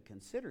Joseph had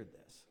considered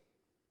this,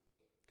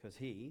 Because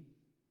he,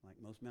 like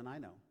most men I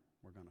know,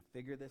 we're going to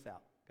figure this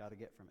out. Got to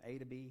get from A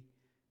to B.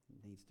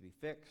 It needs to be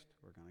fixed.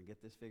 We're going to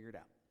get this figured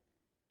out.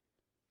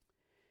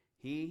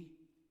 He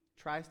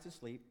tries to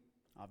sleep,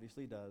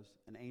 obviously does.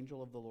 An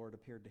angel of the Lord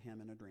appeared to him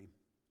in a dream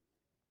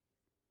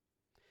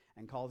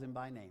and calls him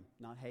by name.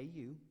 Not, hey,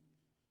 you.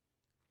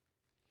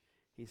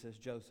 He says,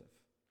 Joseph,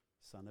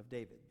 son of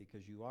David,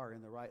 because you are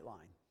in the right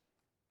line.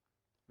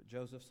 But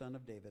Joseph, son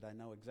of David, I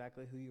know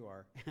exactly who you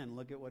are. And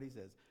look at what he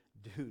says.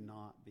 Do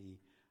not be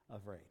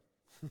afraid.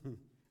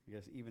 I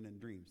guess even in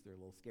dreams, they're a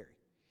little scary.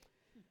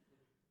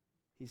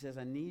 He says,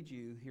 I need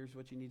you. Here's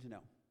what you need to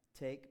know.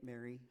 Take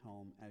Mary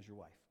home as your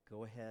wife.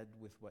 Go ahead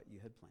with what you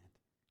had planned.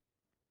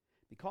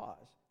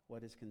 Because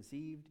what is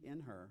conceived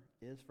in her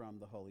is from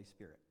the Holy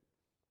Spirit.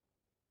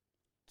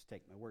 Just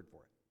take my word for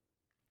it.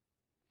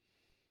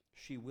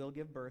 She will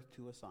give birth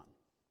to a son.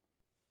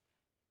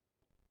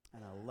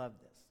 And I love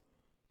this.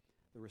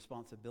 The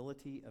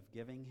responsibility of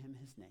giving him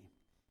his name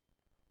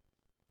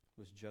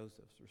was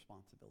Joseph's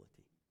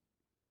responsibility.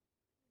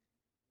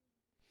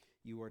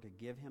 You are to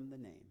give him the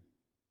name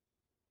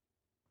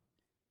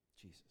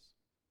Jesus.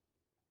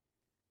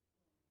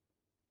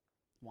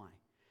 Why?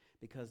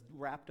 Because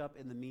wrapped up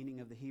in the meaning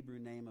of the Hebrew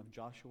name of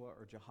Joshua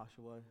or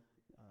Jehoshua,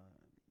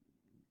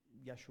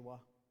 Yeshua,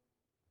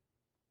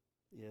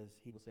 is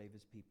he will save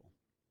his people.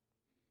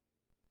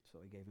 So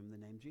he gave him the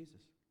name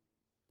Jesus,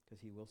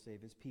 because he will save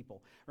his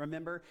people.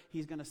 Remember,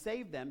 he's going to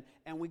save them,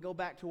 and we go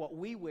back to what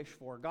we wish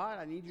for. God,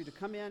 I need you to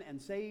come in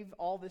and save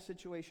all this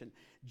situation.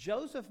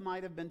 Joseph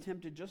might have been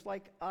tempted just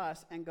like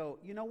us and go,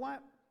 you know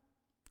what?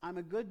 I'm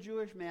a good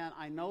Jewish man.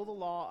 I know the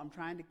law. I'm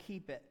trying to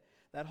keep it.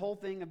 That whole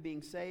thing of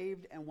being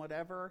saved and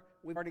whatever,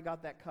 we've already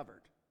got that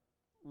covered.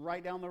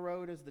 Right down the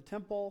road is the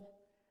temple.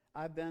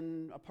 I've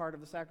been a part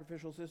of the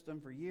sacrificial system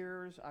for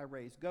years. I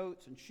raise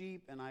goats and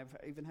sheep, and I've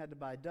even had to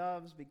buy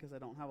doves because I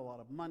don't have a lot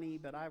of money,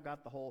 but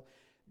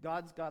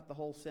God's got the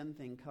whole sin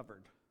thing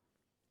covered.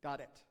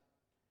 Got it.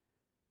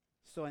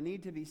 So I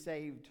need to be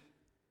saved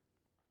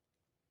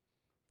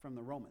from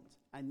the Romans.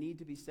 I need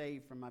to be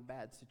saved from my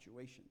bad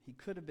situation. He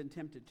could have been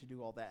tempted to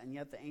do all that, and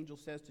yet the angel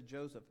says to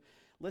Joseph,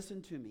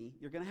 listen to me,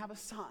 you're going to have a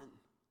son.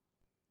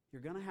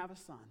 You're going to have a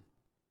son.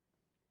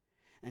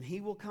 And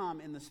he will come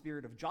in the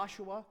spirit of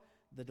Joshua,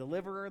 the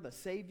deliverer, the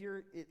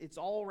savior. It's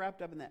all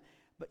wrapped up in that.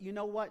 But you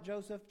know what,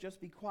 Joseph? Just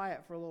be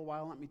quiet for a little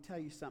while. Let me tell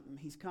you something.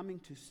 He's coming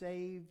to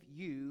save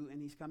you,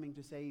 and he's coming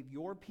to save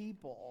your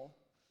people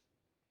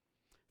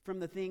from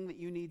the thing that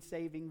you need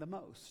saving the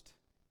most.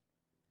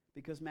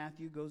 Because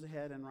Matthew goes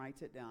ahead and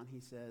writes it down. He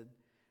said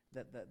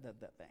that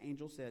the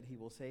angel said he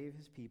will save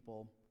his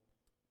people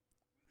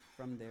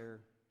from their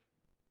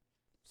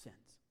sins.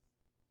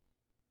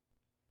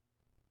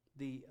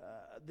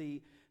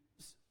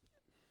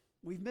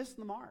 We've missed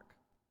the mark.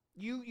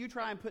 You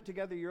try and put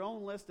together your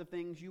own list of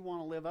things you want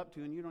to live up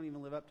to, and you don't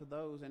even live up to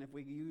those. And if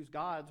we use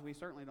God's, we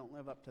certainly don't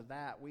live up to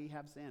that. We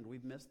have sinned.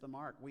 We've missed the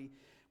mark.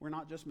 We're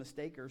not just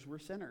mistakers, we're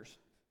sinners.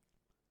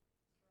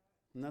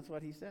 And that's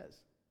what he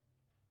says.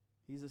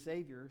 He's a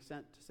Savior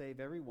sent to save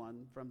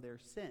everyone from their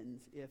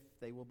sins if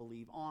they will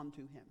believe on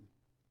to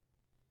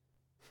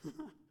him.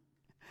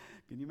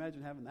 Can you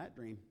imagine having that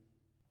dream?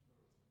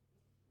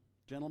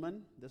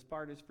 Gentlemen, this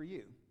part is for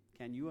you.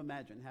 Can you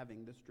imagine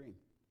having this dream?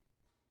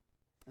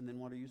 And then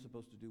what are you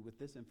supposed to do with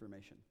this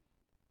information?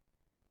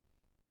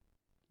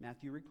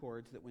 Matthew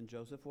records that when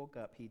Joseph woke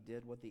up, he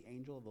did what the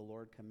angel of the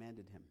Lord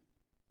commanded him,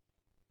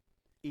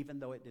 even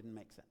though it didn't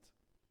make sense.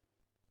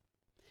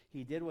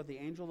 He did what the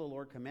angel of the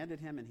Lord commanded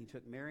him, and he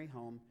took Mary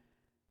home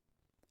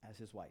as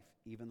his wife,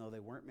 even though they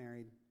weren't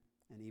married,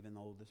 and even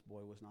though this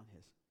boy was not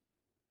his.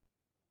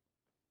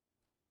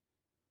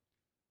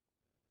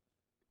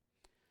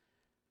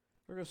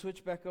 We're going to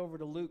switch back over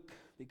to Luke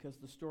because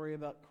the story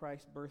about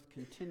Christ's birth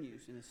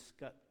continues, and it's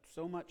got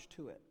so much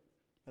to it.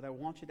 But I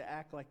want you to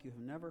act like you have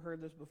never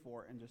heard this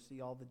before and just see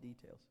all the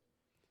details.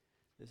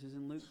 This is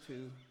in Luke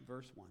 2,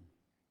 verse 1.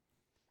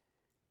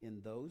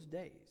 In those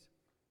days,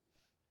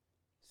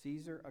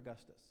 Caesar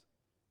Augustus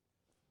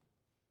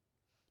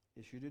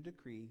issued a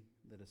decree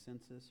that a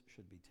census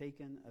should be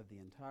taken of the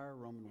entire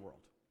Roman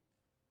world,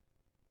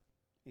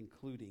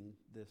 including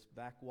this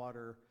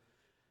backwater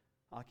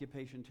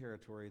occupation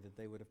territory that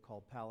they would have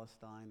called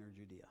Palestine or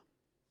Judea.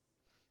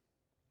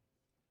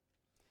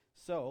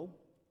 So,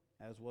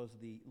 as was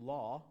the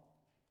law,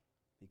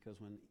 because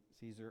when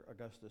Caesar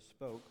Augustus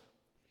spoke,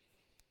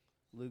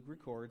 Luke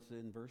records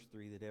in verse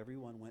 3 that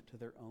everyone went to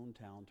their own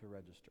town to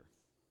register.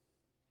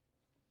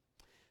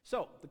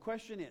 So, the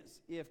question is,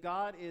 if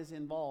God is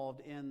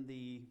involved in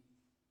the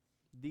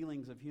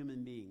dealings of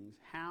human beings,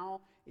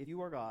 if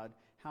you are God,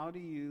 how do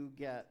you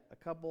get a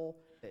couple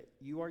that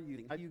you are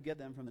using, how do you get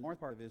them from the north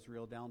part of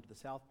Israel down to the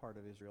south part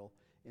of Israel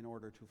in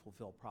order to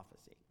fulfill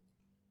prophecy?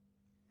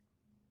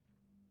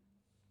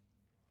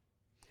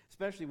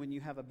 Especially when you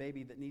have a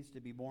baby that needs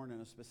to be born in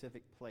a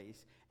specific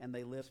place, and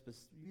they live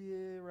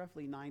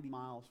roughly 90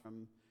 miles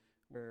from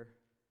where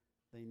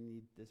they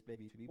need this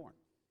baby to be born.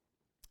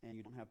 And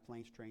you don't have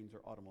planes, trains,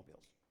 or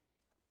automobiles.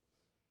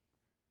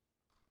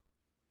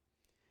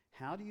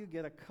 How do you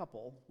get a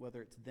couple,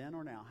 whether it's then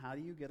or now, how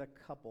do you get a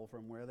couple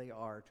from where they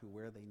are to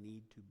where they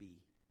need to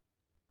be?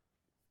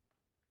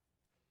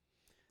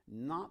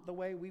 Not the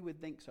way we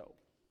would think so.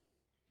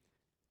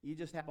 You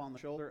just tap on the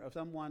shoulder of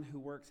someone who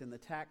works in the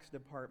tax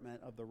department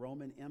of the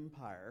Roman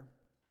Empire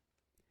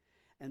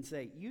and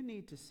say, you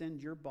need to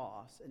send your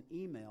boss an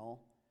email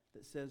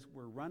that says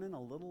we're running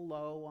a little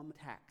low on the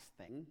tax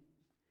thing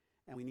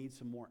and we need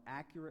some more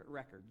accurate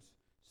records.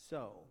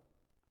 So,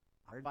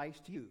 our advice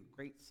to you,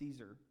 great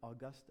Caesar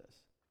Augustus,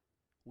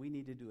 we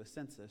need to do a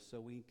census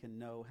so we can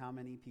know how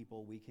many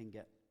people we can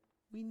get.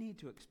 We need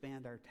to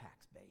expand our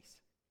tax base.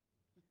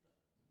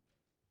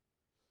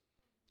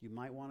 You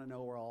might want to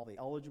know where all the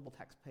eligible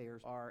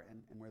taxpayers are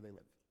and where they live.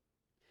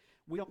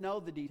 We don't know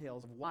the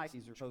details of why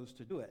Caesar chose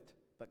to do it,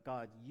 but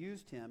God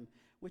used him,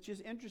 which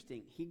is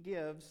interesting. He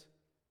gives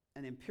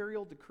an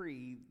imperial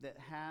decree that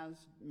has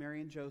Mary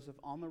and Joseph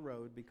on the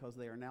road because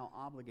they are now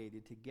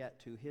obligated to get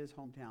to his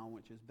hometown,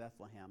 which is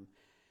Bethlehem.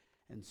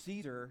 And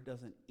Caesar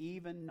doesn't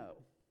even know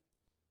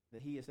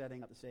that he is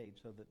setting up the stage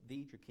so that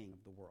the true king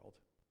of the world,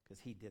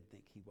 because he did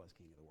think he was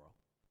king of the world,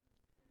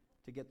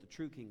 to get the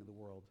true king of the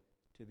world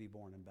to be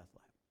born in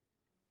Bethlehem.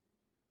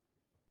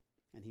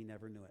 And he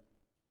never knew it.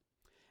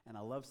 And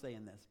I love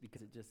saying this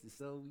because it just is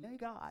so, yay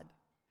God.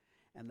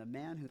 And the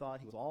man who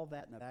thought he was all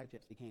that in a bag of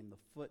chips became the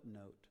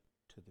footnote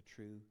to the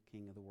true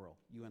king of the world.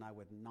 You and I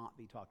would not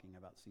be talking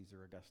about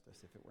Caesar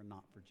Augustus if it were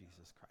not for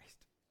Jesus Christ.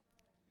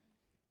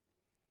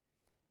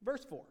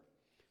 Verse 4.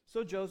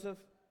 So Joseph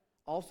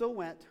also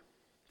went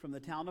from the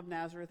town of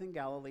Nazareth in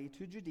Galilee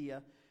to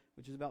Judea,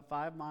 which is about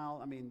 5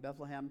 miles,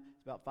 Bethlehem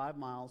is about 5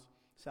 miles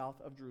south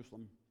of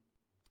Jerusalem.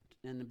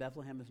 And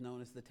Bethlehem is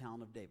known as the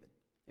town of David.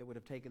 It would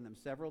have taken them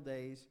several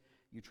days.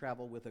 You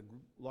travel with a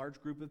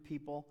large group of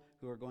people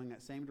who are going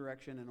that same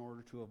direction in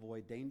order to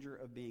avoid danger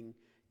of being,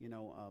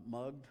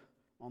 mugged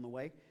on the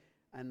way.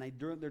 And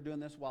they're doing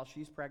this while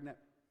she's pregnant,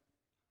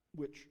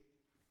 which,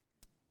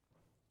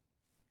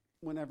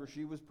 whenever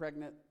she was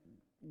pregnant,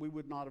 we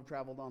would not have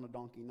traveled on a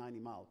donkey 90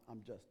 miles.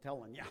 I'm just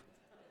telling you.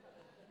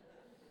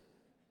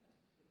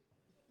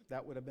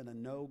 That would have been a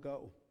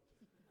no-go.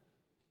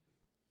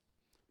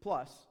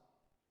 Plus,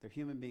 they're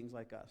human beings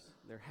like us.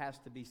 There has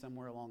to be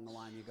somewhere along the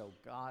line you go,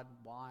 God,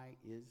 why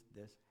is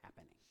this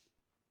happening?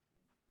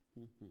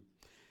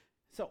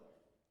 So,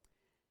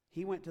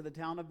 he went to the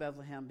town of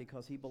Bethlehem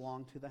because he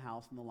belonged to the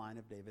house in the line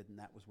of David, and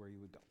that was where you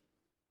would go.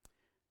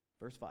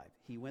 Verse 5,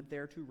 he went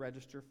there to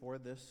register for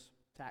this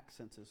tax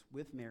census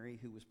with Mary,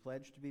 who was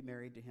pledged to be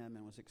married to him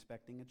and was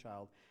expecting a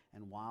child.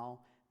 And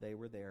while they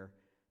were there,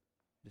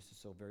 this is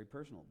so very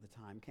personal, the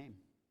time came.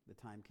 The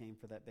time came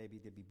for that baby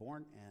to be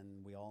born,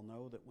 and we all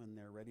know that when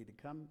they're ready to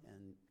come,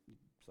 and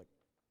it's like,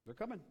 they're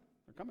coming.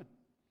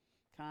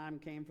 Time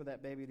came for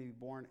that baby to be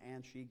born,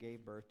 and she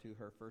gave birth to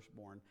her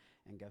firstborn,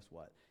 and guess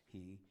what?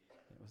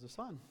 It was a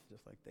son,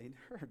 just like they'd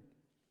heard.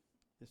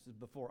 This is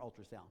before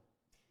ultrasound.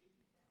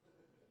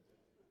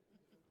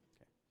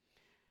 Okay.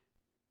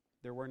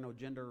 There were no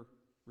gender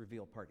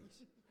reveal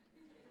parties.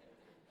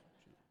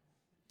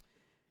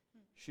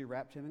 She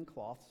wrapped him in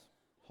cloths,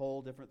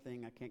 whole different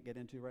thing I can't get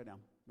into right now.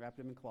 Wrapped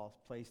him in cloths,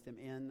 placed him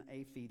in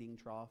a feeding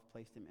trough,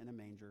 placed him in a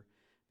manger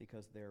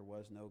because there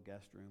was no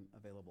guest room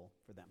available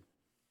for them.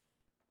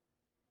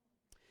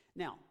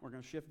 Now, we're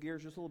going to shift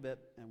gears just a little bit,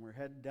 and we're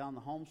heading down the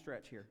home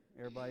stretch here.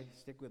 Everybody,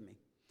 stick with me.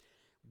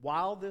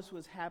 While this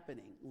was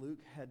happening,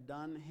 Luke had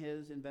done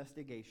his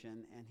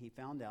investigation, and he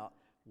found out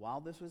while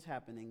this was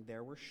happening,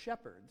 there were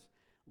shepherds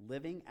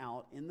living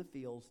out in the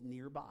fields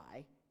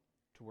nearby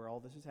to where all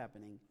this is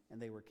happening,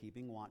 and they were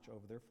keeping watch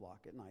over their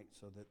flock at night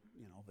so that,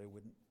 they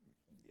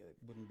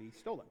wouldn't be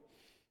stolen.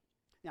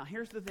 Now,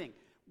 here's the thing.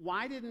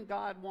 Why didn't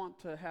God want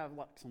to have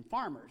some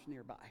farmers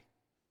nearby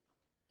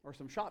or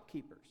some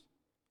shopkeepers?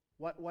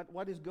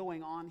 What is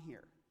going on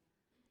here?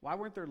 Why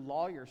weren't there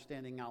lawyers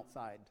standing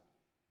outside?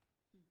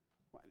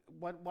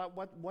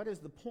 What is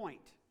the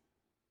point?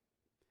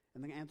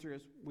 And the answer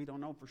is we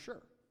don't know for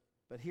sure.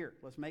 But here,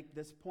 let's make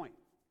this point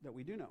that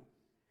we do know.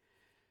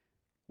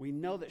 We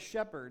know that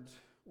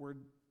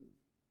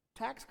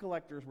tax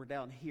collectors were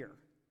down here,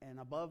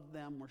 and above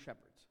them were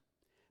shepherds,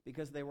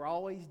 because they were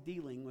always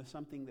dealing with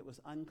something that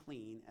was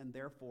unclean, and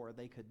therefore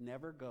they could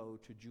never go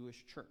to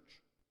Jewish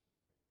church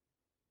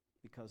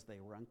because they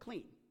were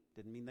unclean.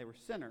 Didn't mean they were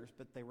sinners,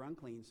 but they were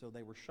unclean, so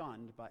they were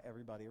shunned by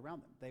everybody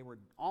around them. They were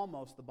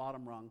almost the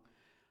bottom rung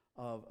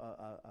of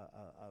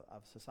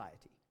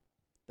society.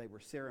 They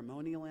were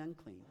ceremonially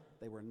unclean.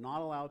 They were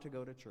not allowed to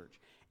go to church.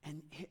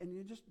 And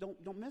you just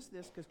don't miss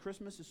this, because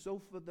Christmas is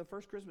the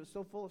first Christmas is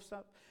so full of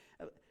stuff.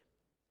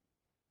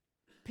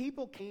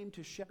 People came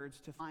to shepherds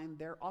to find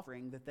their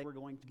offering that they were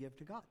going to give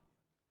to God,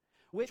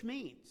 which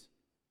means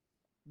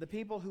the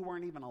people who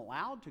weren't even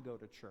allowed to go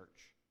to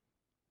church,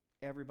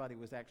 everybody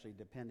was actually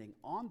depending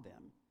on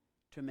them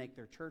to make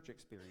their church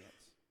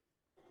experience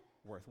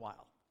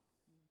worthwhile.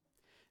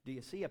 Do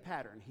you see a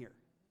pattern here?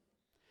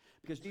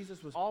 Because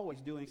Jesus was always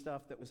doing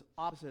stuff that was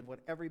opposite of what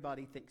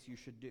everybody thinks you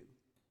should do.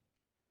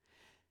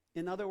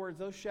 In other words,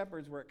 those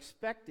shepherds were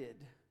expected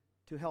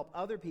to help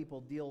other people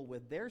deal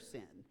with their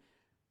sin,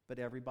 but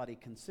everybody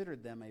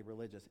considered them a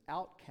religious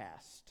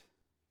outcast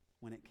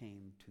when it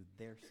came to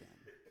their sin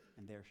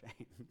and their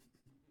shame.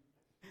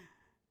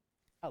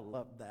 I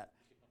love that.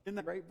 Isn't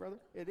that great, brother?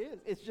 It is.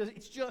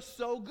 It's just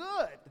so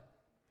good.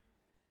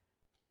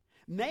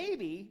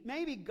 Maybe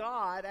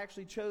God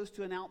actually chose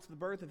to announce the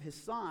birth of his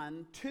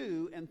son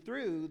to and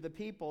through the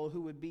people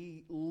who would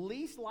be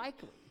least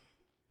likely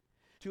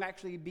to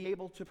actually be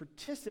able to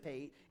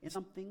participate in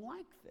something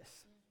like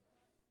this.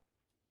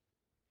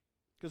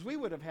 Because we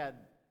would have had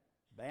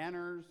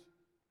banners,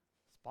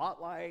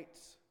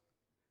 spotlights,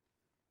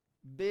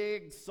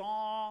 big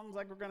songs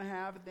like we're going to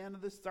have at the end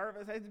of this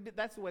service.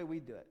 That's the way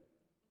we do it.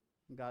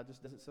 And God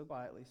just does it so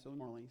quietly, so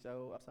normally,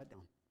 so upside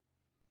down.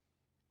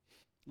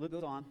 Luke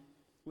goes on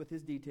with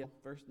his detail.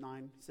 Verse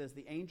 9 says,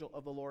 the angel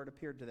of the Lord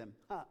appeared to them.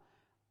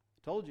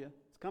 Told you,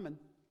 it's coming.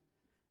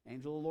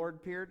 Angel of the Lord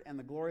appeared, and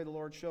the glory of the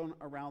Lord shone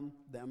around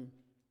them.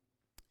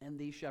 And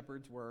these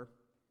shepherds were...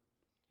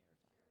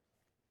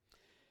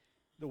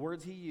 The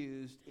words he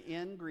used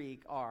in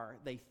Greek are,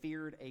 they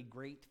feared a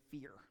great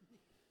fear.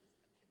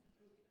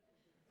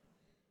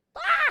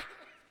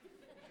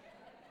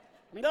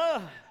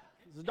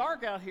 It's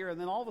dark out here,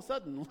 and then all of a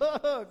sudden,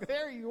 look,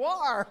 there you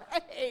are.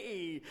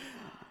 Hey,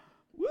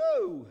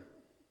 woo.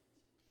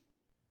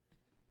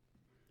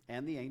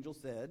 And the angel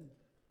said,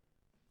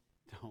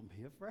 don't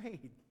be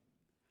afraid.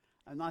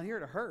 I'm not here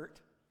to hurt.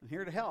 I'm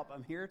here to help.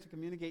 I'm here to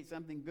communicate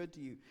something good to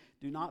you.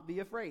 Do not be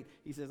afraid.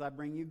 He says, I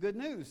bring you good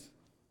news.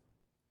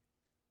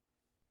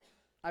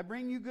 I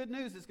bring you good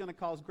news. It's going to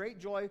cause great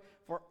joy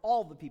for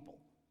all the people.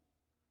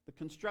 The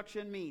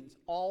construction means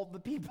all the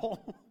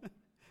people.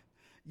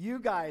 You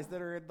guys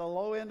that are at the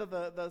low end of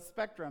the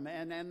spectrum,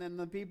 and then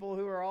the people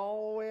who are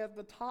all the way at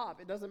the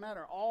top. It doesn't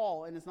matter,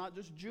 all, and it's not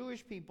just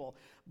Jewish people.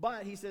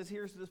 But he says,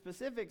 here's the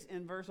specifics.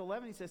 In verse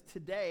 11, he says,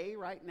 today,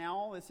 right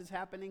now, this is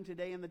happening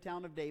today in the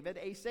town of David,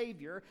 a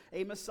Savior,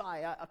 a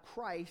Messiah, a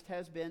Christ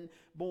has been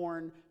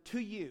born to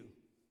you.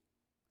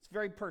 It's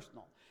very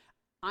personal.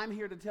 I'm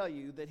here to tell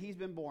you that he's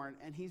been born,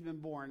 and he's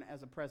been born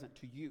as a present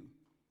to you,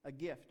 a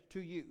gift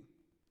to you.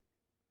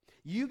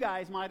 You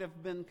guys might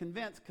have been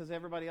convinced, because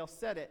everybody else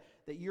said it,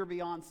 that you're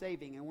beyond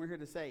saving, and we're here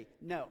to say,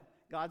 no.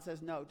 God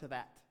says no to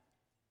that.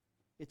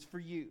 It's for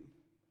you.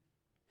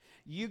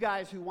 You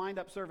guys who wind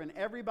up serving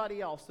everybody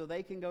else so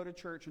they can go to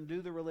church and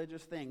do the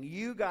religious thing.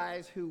 You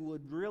guys who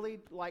would really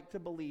like to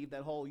believe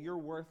that whole you're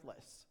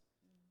worthless.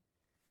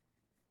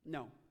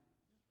 No.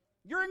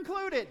 You're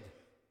included.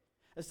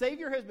 A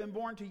Savior has been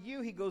born to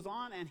you. He goes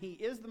on, and he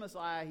is the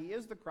Messiah. He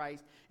is the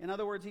Christ. In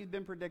other words, he's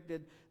been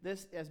predicted.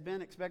 This has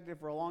been expected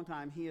for a long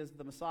time. He is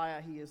the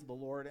Messiah. He is the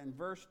Lord. And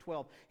verse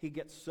 12, he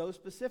gets so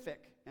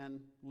specific,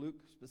 and Luke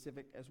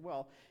specific as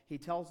well. He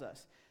tells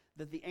us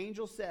that the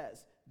angel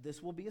says,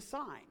 this will be a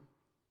sign.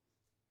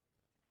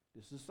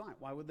 This is a sign.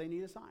 Why would they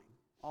need a sign?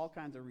 All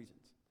kinds of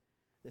reasons.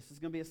 This is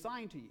going to be a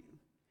sign to you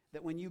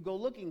that when you go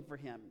looking for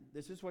him,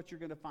 this is what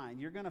you're going to find.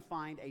 You're going to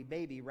find a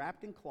baby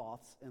wrapped in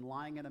cloths and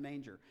lying in a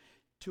manger.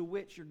 To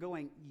which you're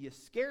going, you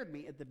scared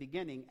me at the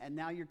beginning, and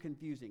now you're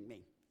confusing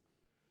me.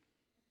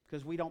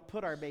 Because we don't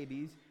put our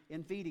babies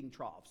in feeding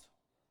troughs.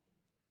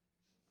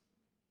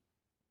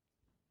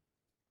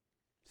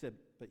 He said,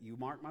 but you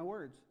mark my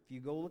words. If you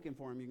go looking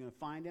for him, you're going to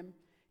find him.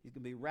 He's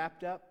going to be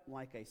wrapped up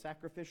like a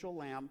sacrificial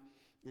lamb,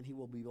 and he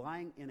will be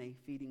lying in a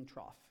feeding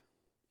trough.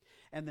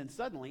 And then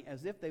suddenly,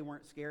 as if they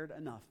weren't scared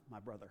enough, my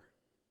brother,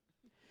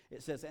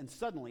 it says, and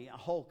suddenly a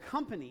whole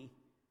company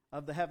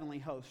of the heavenly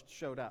host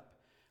showed up.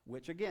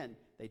 Which, again,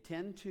 they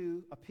tend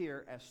to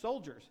appear as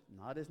soldiers,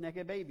 not as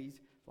naked babies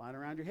flying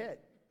around your head.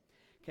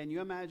 Can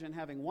you imagine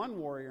having one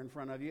warrior in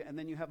front of you, and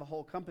then you have a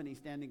whole company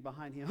standing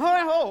behind him?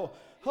 Oh,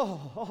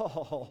 oh,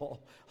 oh,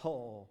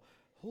 oh,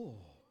 oh.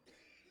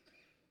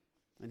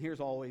 And here's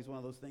always one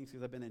of those things,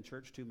 because I've been in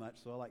church too much,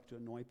 so I like to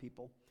annoy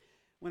people.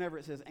 Whenever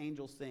it says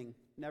angels sing,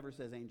 never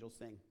says angels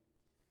sing.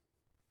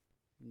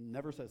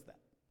 Never says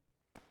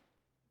that.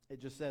 It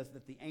just says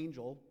that the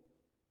angel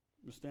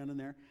was standing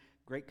there.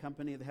 Great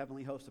company of the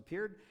heavenly hosts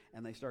appeared,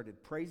 and they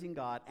started praising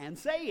God and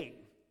saying,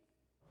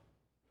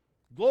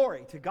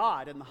 glory to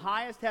God in the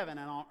highest heaven,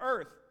 and on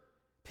earth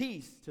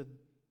peace to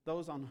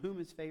those on whom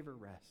his favor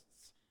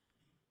rests,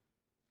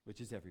 which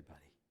is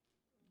everybody,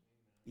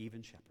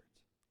 even shepherds.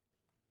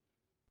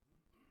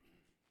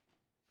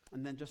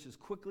 And then just as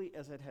quickly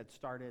as it had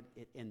started,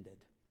 it ended.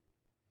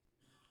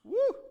 Woo!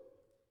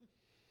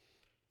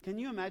 Can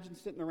you imagine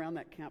sitting around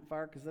that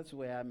campfire? Because that's the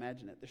way I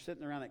imagine it. They're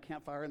sitting around that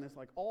campfire, and it's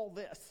like all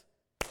this.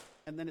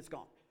 And then it's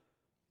gone.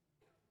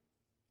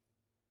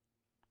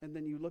 And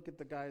then you look at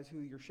the guys who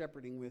you're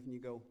shepherding with and you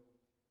go,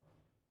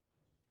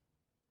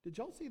 did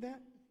y'all see that?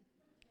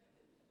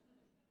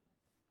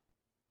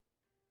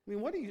 I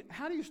mean,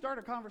 how do you start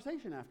a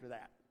conversation after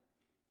that?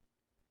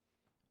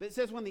 But it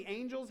says when the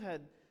angels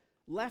had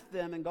left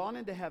them and gone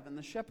into heaven,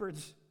 the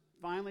shepherds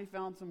finally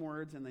found some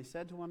words, and they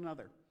said to one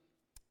another,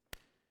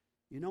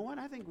 you know what?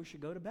 I think we should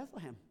go to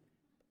Bethlehem.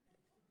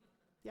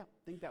 Yeah,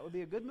 I think that would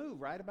be a good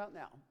move right about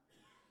now.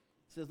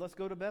 It says, let's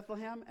go to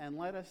Bethlehem and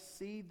let us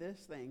see this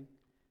thing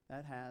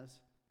that has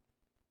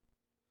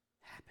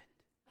happened.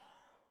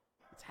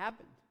 It's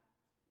happened.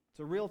 It's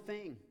a real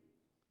thing.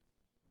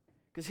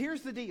 Because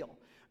here's the deal.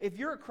 If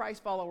you're a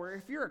Christ follower,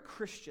 if you're a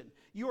Christian,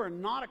 you are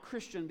not a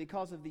Christian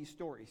because of these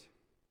stories.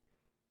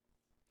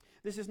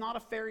 This is not a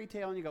fairy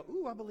tale and you go,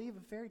 ooh, I believe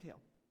a fairy tale.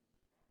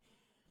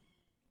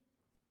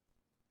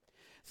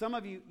 Some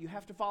of you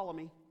have to follow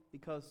me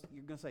because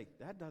you're going to say,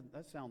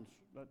 that sounds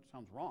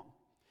wrong.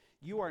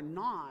 You are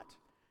not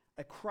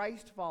a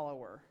Christ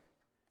follower.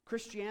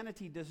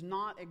 Christianity does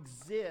not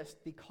exist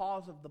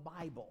because of the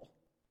Bible.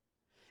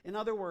 In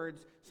other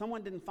words,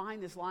 someone didn't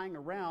find this lying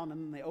around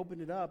and then they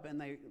opened it up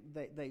and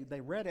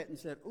they read it and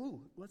said, ooh,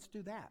 let's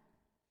do that.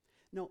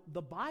 No,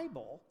 the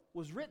Bible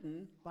was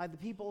written by the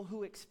people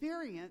who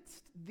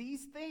experienced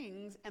these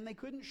things and they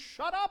couldn't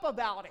shut up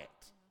about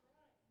it.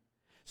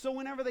 So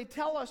whenever they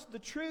tell us the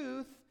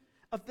truth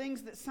of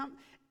things that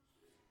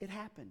it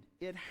happened.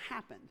 It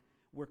happened.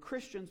 We're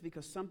Christians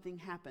because something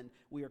happened.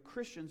 We are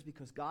Christians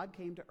because God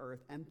came to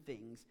earth and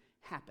things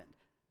happened.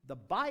 The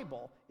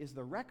Bible is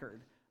the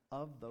record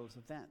of those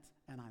events,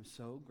 and I'm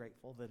so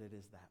grateful that it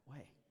is that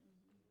way.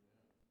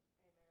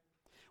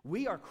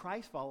 We are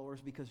Christ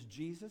followers because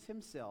Jesus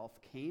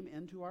himself came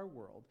into our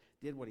world,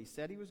 did what he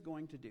said he was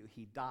going to do.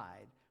 He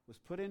died, was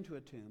put into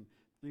a tomb.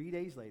 3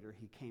 days later,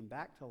 he came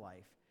back to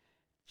life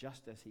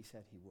just as he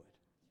said he would.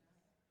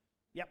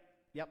 Yep.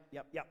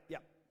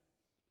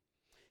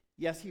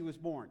 Yes, he was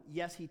born.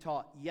 Yes, he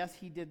taught. Yes,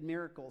 he did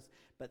miracles.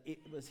 But it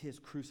was his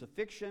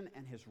crucifixion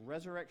and his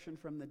resurrection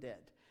from the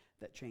dead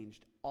that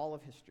changed all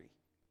of history.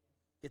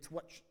 It's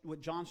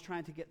what John's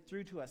trying to get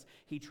through to us.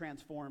 He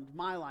transformed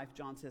my life,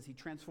 John says. He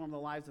transformed the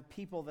lives of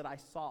people that I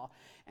saw.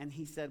 And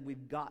he said,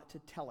 we've got to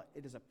tell it.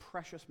 It is a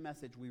precious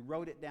message. We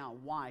wrote it down.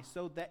 Why?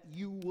 So that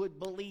you would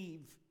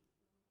believe.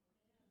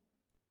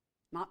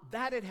 Not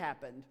that it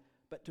happened,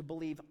 but to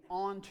believe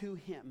onto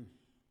him.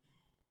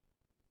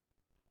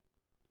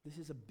 This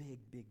is a big,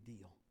 big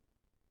deal.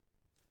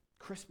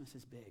 Christmas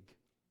is big.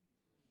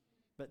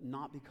 But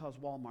not because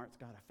Walmart's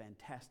got a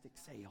fantastic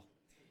sale.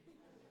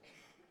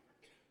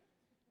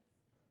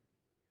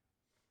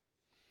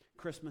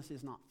 Christmas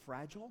is not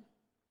fragile.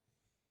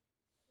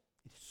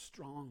 It is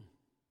strong.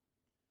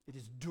 It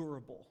is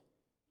durable.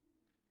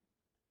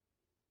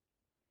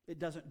 It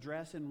doesn't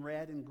dress in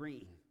red and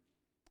green.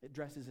 It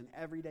dresses in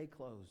everyday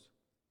clothes.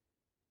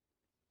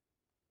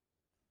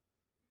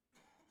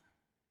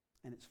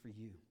 And it's for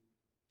you.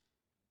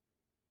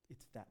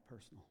 It's that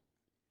personal.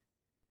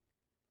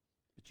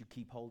 But you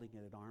keep holding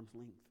it at arm's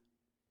length.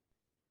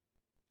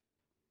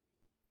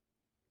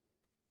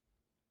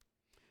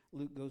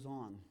 Luke goes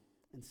on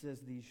and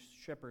says these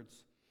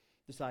shepherds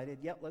decided,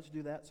 yep, let's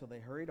do that. So they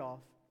hurried off.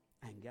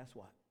 And guess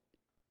what?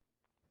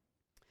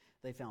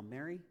 They found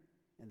Mary,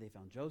 and they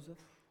found Joseph,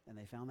 and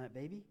they found that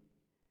baby.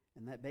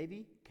 And that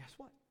baby, guess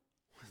what?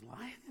 Was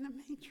lying in a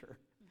manger,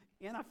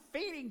 in a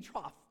feeding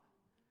trough.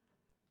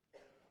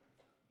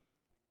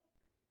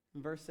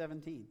 In verse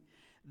 17,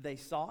 they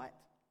saw it.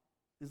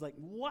 It's like,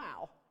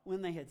 wow.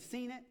 When they had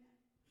seen it,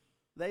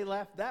 they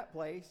left that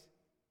place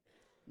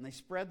and they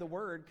spread the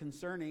word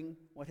concerning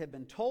what had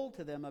been told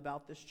to them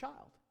about this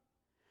child.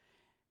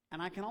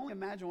 And I can only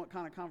imagine what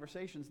kind of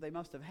conversations they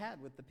must have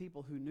had with the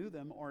people who knew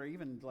them, or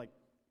even like,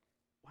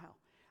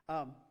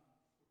 wow.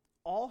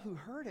 All who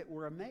heard it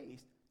were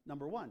amazed.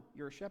 Number one,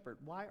 you're a shepherd.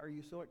 Why are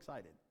you so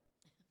excited?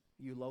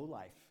 You low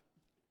life.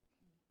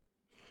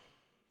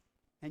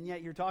 And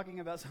yet you're talking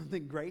about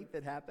something great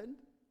that happened.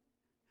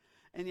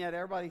 And yet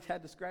everybody's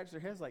had to scratch their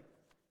heads like,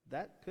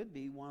 that could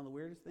be one of the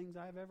weirdest things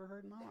I've ever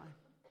heard in my life.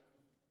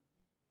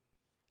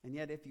 And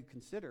yet if you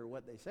consider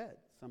what they said,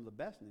 some of the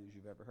best news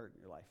you've ever heard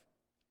in your life.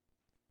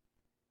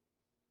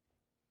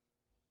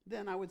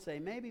 Then I would say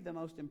maybe the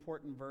most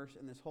important verse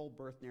in this whole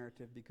birth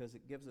narrative, because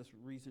it gives us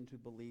reason to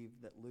believe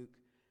that Luke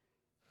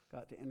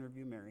got to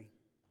interview Mary.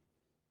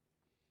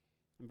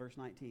 In verse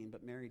 19,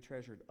 but Mary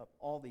treasured up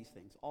all these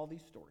things, all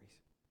these stories,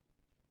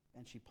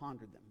 and she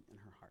pondered them in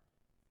her heart.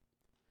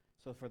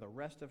 So for the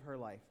rest of her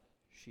life,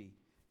 she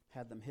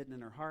had them hidden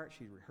in her heart.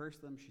 She'd rehearse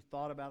them. She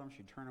thought about them.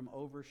 She'd turn them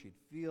over. She'd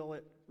feel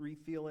it,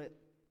 refeel it,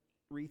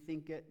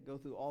 rethink it, go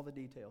through all the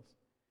details.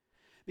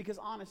 Because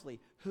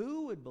honestly,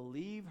 who would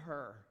believe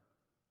her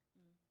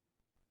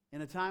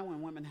in a time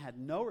when women had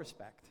no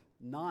respect?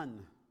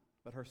 None.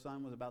 But her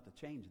son was about to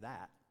change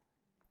that.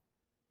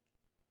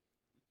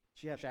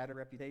 She had a shattered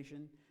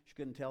reputation. She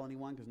couldn't tell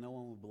anyone because no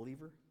one would believe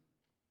her.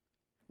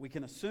 We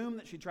can assume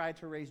that she tried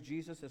to raise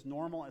Jesus as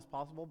normal as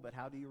possible, but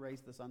how do you raise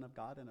the Son of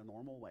God in a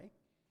normal way?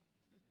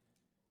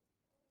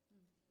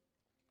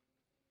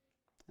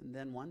 And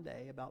then one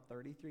day, about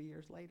 33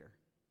 years later,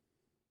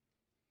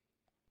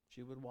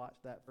 she would watch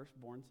that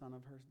firstborn son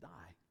of hers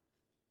die.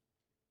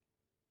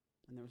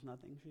 And there was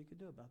nothing she could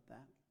do about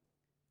that.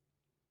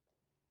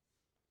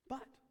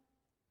 But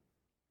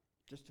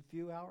just a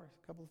few hours,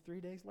 a couple of 3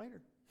 days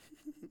later,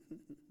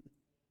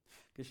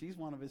 because she's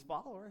one of his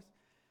followers,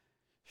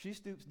 she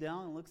stoops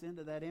down and looks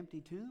into that empty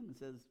tomb and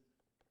says,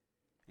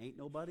 ain't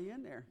nobody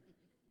in there.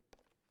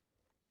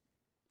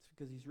 It's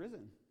because he's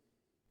risen.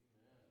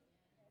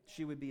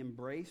 She would be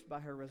embraced by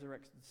her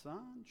resurrected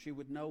Son. She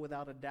would know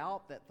without a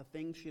doubt that the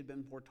things she had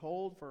been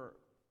foretold for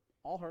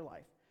all her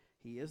life,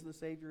 he is the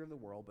Savior of the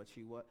world, but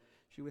she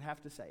would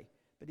have to say,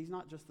 but he's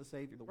not just the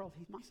Savior of the world,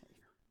 he's my Savior.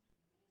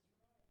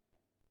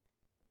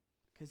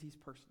 Because he's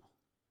personal.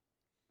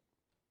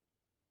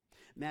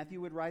 Matthew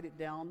would write it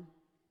down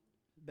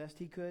best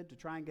he could to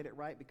try and get it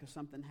right because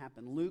something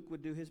happened. Luke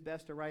would do his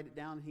best to write it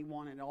down, and he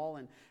wanted it all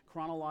in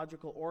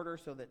chronological order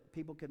so that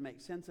people could make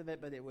sense of it,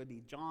 but it would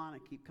be John, I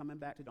keep coming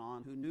back to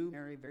John, who knew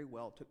Mary very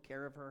well, took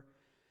care of her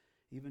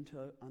even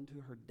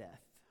unto her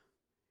death.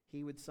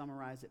 He would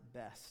summarize it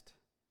best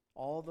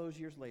all those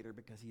years later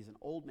because he's an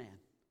old man,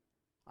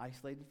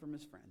 isolated from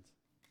his friends.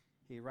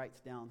 He writes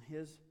down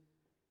his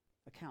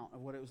account of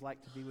what it was like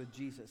to be with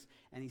Jesus.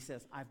 And he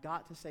says, I've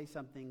got to say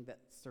something that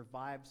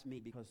survives me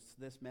because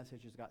this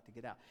message has got to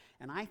get out.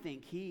 And I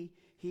think he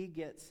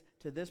gets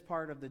to this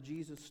part of the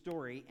Jesus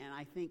story, and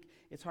I think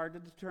it's hard to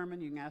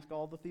determine. You can ask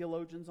all the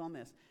theologians on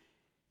this.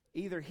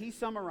 Either he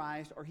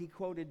summarized or he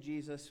quoted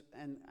Jesus,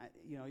 and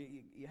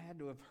you had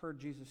to have heard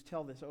Jesus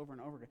tell this over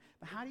and over again.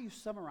 But how do you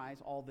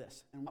summarize all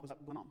this and what was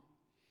going on?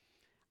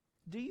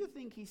 Do you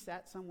think he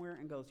sat somewhere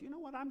and goes, you know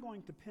what, I'm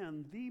going to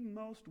pen the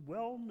most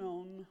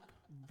well-known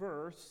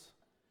verse,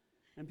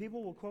 and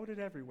people will quote it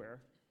everywhere,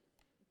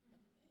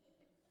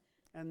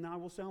 and I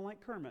will sound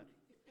like Kermit.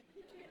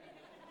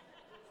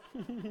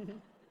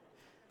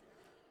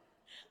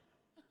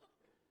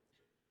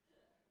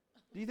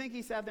 Do you think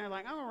he sat there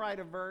like, I'm going to write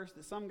a verse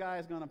that some guy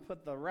is going to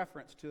put the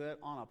reference to it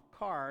on a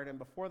card, and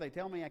before they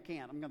tell me I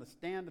can't, I'm going to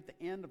stand at the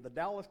end of the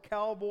Dallas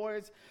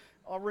Cowboys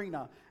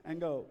arena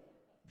and go,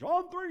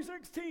 John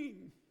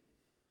 3:16.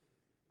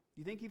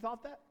 You think he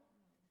thought that?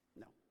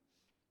 No.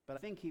 But I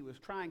think he was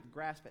trying to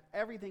grasp at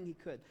everything he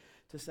could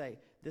to say,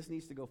 this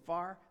needs to go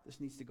far, this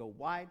needs to go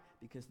wide,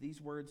 because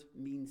these words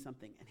mean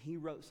something. And he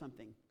wrote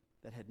something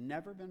that had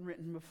never been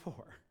written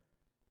before,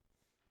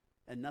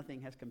 and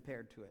nothing has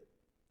compared to it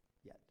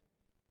yet.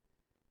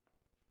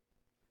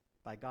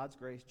 By God's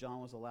grace,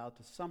 John was allowed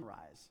to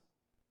summarize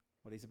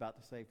what he's about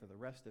to say for the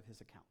rest of his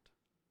account.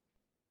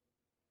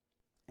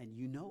 And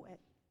you know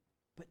it,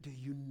 but do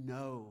you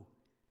know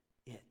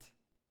it?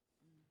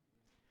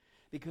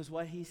 Because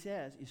what he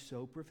says is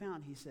so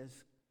profound. He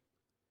says,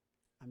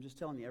 I'm just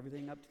telling you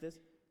everything up to this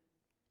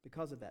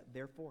because of that.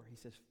 Therefore, he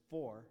says,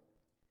 for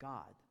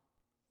God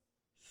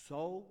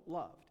so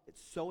loved.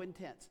 It's so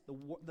intense. The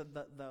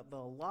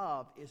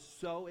love is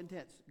so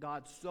intense.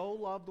 God so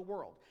loved the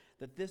world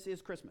that this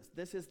is Christmas.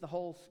 This is the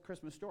whole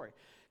Christmas story.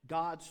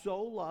 God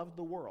so loved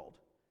the world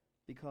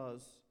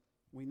because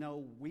we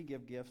know we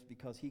give gifts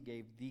because he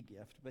gave the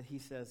gift. But he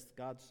says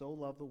God so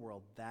loved the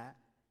world that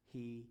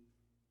he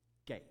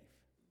gave.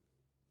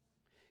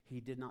 He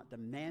did not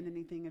demand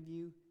anything of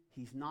you.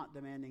 He's not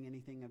demanding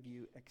anything of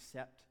you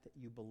except that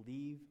you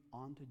believe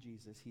onto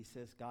Jesus. He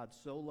says God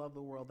so loved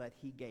the world that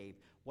he gave.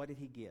 What did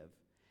he give?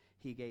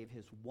 He gave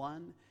his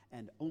one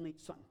and only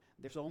Son.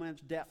 There's so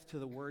much depth to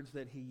the words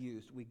that he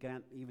used. We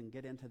can't even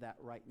get into that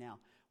right now.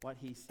 What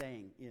he's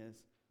saying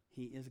is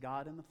he is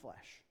God in the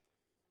flesh.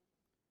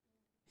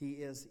 He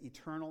is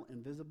eternal,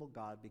 invisible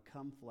God,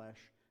 become flesh,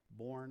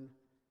 born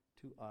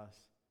to us,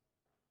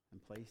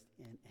 and placed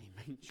in a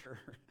manger.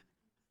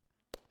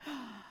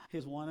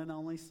 His one and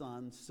only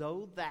Son,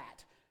 so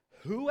that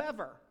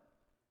whoever,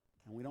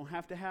 and we don't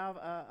have to have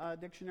a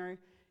dictionary,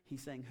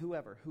 he's saying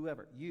whoever,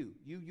 you,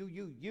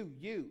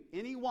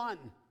 anyone.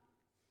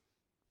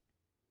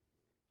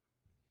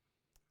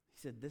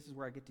 He said, this is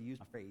where I get to use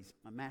my phrase,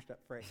 my mashed up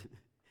phrase.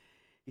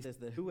 He says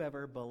that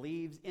whoever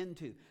believes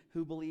into,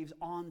 who believes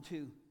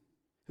onto,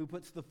 who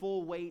puts the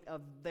full weight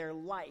of their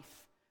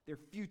life, their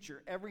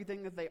future,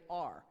 everything that they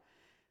are,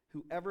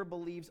 whoever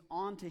believes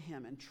onto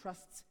him and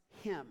trusts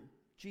him,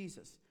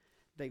 Jesus,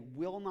 they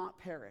will not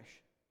perish.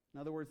 In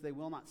other words, they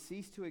will not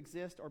cease to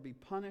exist or be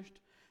punished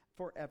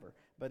forever,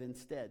 but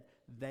instead,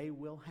 they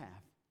will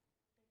have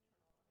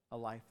a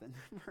life that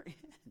never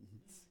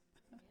ends.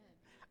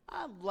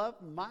 I love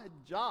my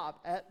job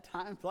at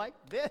times like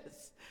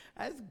this.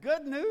 That's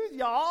good news,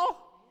 y'all.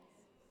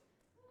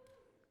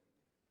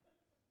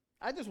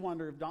 I just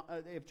wonder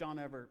if John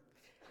ever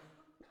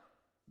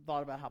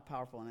thought about how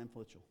powerful and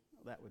influential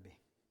that would be.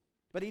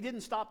 But he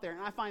didn't stop there,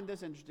 and I find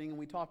this interesting, and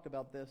we talked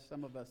about this,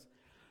 some of us.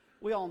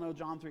 We all know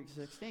John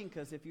 3:16,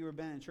 because if you were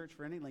been in church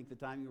for any length of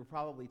time, you were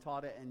probably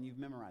taught it and you've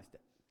memorized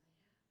it.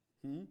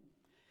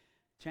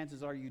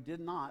 Chances are you did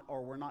not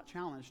or were not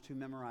challenged to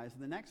memorize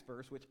the next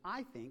verse, which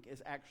I think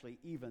is actually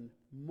even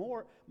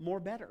more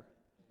better.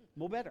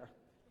 More better.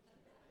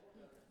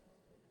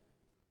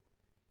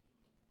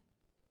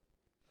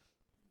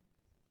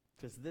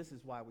 Because this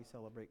is why we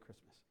celebrate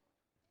Christmas.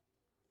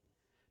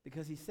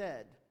 Because he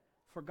said,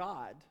 for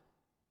God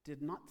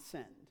did not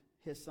send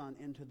his Son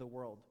into the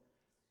world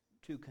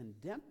to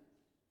condemn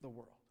the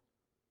world,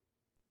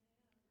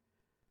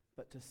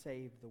 but to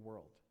save the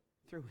world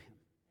through him.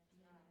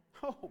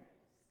 Oh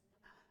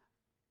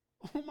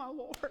my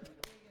Lord.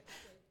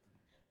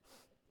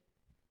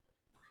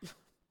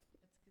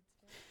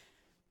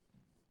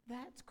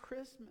 That's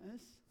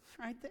Christmas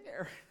right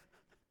there.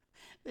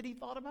 that he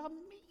thought about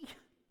me.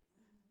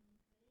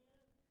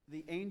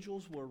 The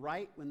angels were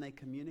right when they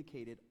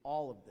communicated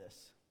all of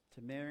this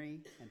to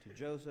Mary and to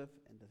Joseph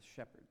and to the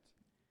shepherds,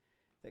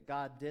 that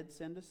God did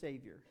send a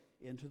Savior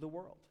into the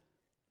world.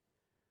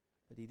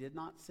 But he did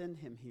not send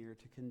him here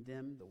to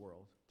condemn the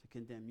world, to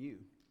condemn you,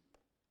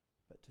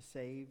 but to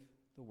save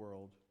the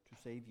world,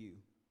 to save you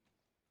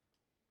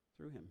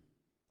through him.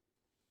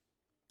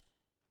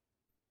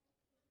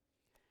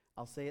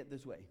 I'll say it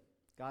this way.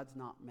 God's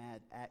not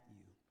mad at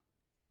you.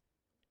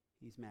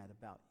 He's mad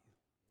about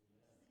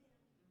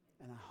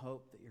you. And I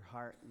hope that your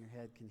heart and your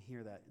head can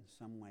hear that in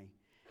some way.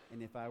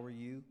 And if I were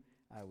you,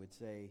 I would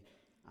say,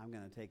 I'm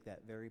going to take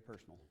that very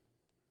personal.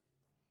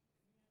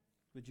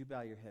 Would you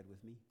bow your head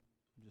with me?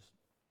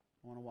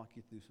 I want to walk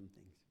you through some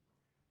things.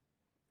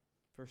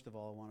 First of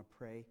all, I want to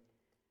pray.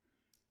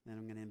 Then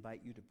I'm going to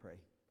invite you to pray.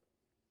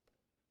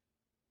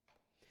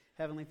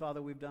 Heavenly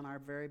Father, we've done our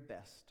very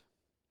best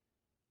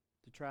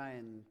to try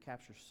and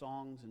capture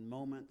songs and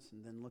moments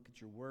and then look at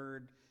your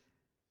word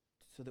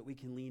so that we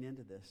can lean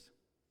into this.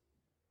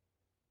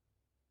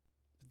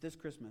 But this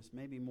Christmas,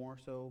 maybe more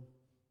so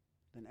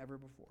than ever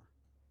before,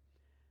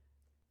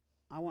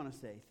 I want to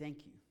say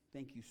thank you.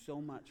 Thank you so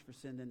much for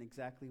sending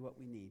exactly what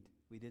we need.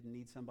 We didn't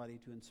need somebody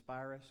to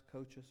inspire us,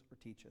 coach us, or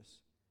teach us.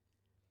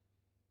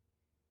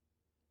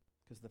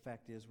 Because the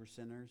fact is, we're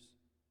sinners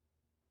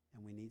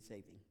and we need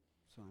saving.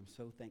 So I'm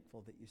so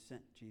thankful that you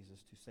sent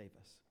Jesus to save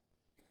us.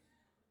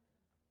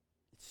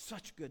 It's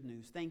such good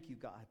news. Thank you,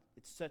 God.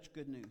 It's such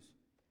good news.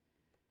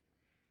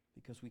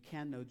 Because we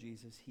can know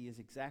Jesus. He is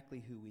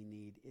exactly who we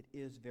need. It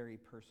is very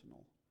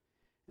personal.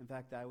 In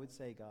fact, I would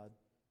say, God,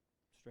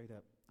 straight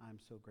up, I'm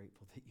so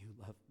grateful that you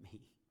love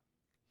me.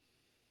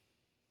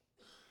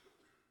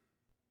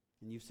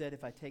 And you said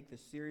if I take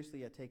this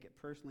seriously, I take it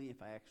personally,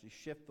 if I actually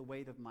shift the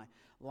weight of my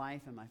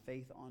life and my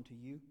faith onto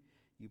you,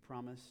 you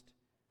promised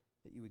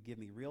that you would give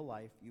me real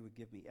life, you would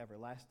give me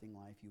everlasting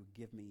life, you would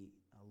give me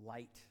a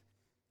light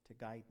to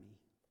guide me.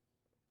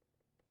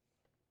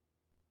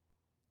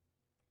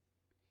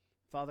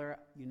 Father,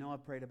 you know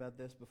I've prayed about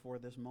this before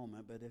this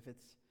moment, but if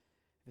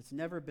it's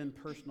never been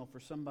personal for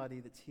somebody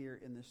that's here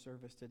in this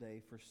service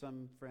today, for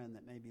some friend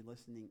that may be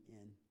listening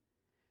in,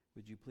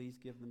 would you please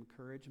give them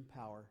courage and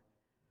power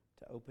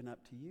to open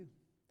up to you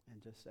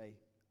and just say,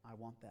 I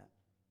want that.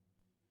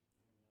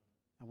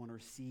 I want to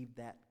receive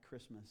that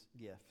Christmas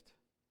gift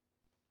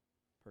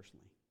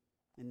personally.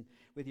 And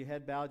with your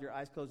head bowed, your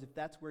eyes closed, if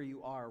that's where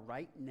you are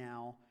right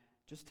now,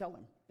 just tell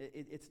him.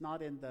 It's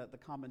not in the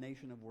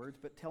combination of words,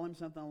 but tell him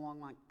something along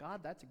the line,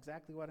 God, that's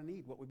exactly what I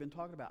need, what we've been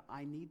talking about.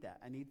 I need that.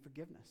 I need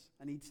forgiveness.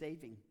 I need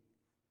saving.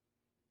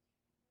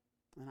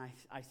 And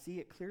I see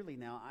it clearly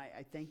now.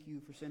 I thank you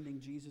for sending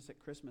Jesus at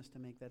Christmas to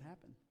make that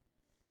happen.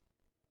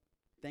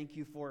 Thank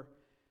you for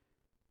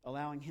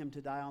allowing him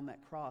to die on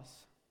that cross,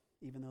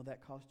 even though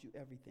that cost you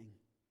everything.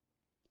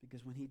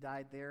 Because when he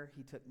died there,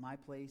 he took my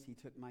place, he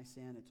took my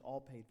sin. It's all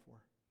paid for.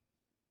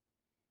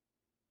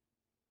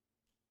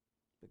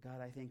 But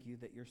God, I thank you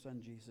that your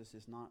son Jesus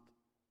is not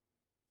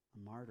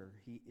a martyr.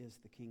 He is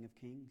the King of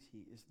Kings.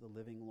 He is the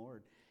living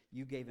Lord.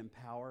 You gave him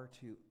power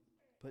to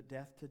put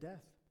death to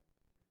death.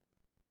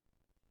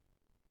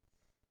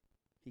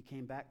 He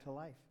came back to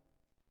life.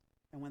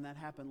 And when that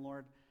happened,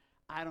 Lord,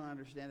 I don't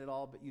understand it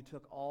all, but you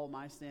took all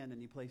my sin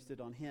and you placed it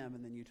on him,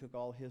 and then you took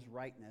all his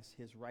rightness,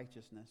 his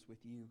righteousness with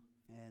you,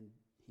 and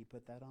he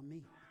put that on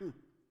me.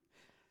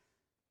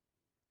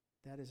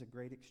 That is a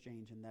great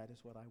exchange, and that is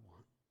what I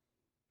want.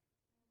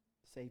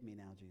 Save me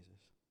now, Jesus.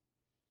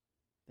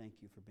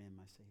 Thank you for being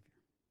my Savior.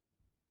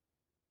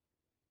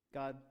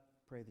 God,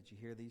 pray that you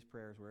hear these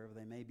prayers wherever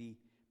they may be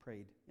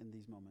prayed in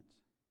these moments.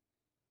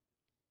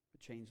 But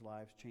change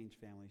lives, change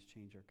families,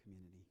 change our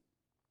community.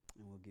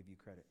 And we'll give you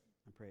credit.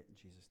 I pray it in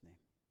Jesus' name.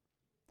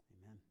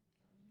 Amen.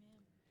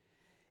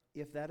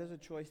 Amen. If that is a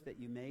choice that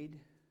you made,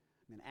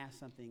 I'm going to ask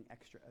something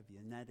extra of you,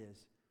 and that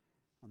is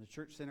on the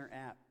Church Center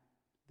app,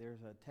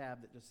 there's a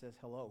tab that just says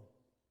hello.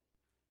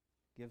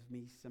 Gives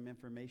me some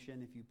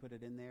information if you put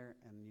it in there,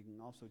 and you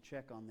can also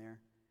check on there.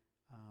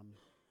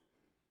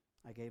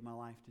 I gave my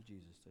life to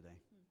Jesus today.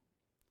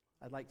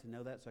 I'd like to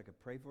know that so I could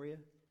pray for you,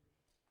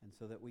 and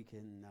so that we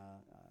can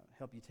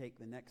help you take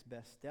the next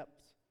best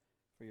steps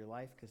for your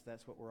life, because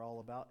that's what we're all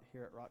about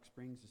here at Rock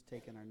Springs, is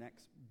taking our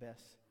next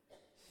best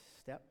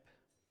step.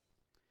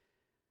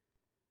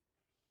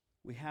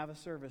 We have a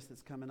service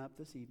that's coming up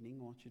this evening.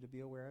 I want you to be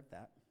aware of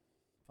that.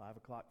 5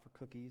 o'clock for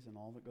cookies and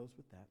all that goes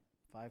with that.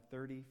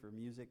 5:30 for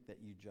music that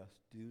you just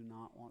do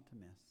not want to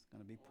miss. It's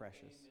going to be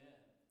precious. Amen.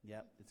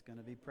 Yep, it's going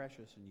to be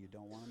precious, and you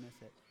don't want to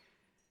miss it.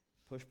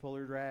 Push, pull,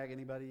 or drag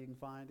anybody you can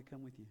find to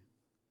come with you.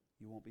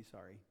 You won't be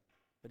sorry.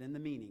 But in the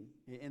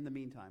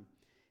meantime,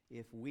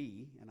 if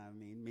we, and I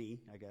mean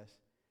me, I guess,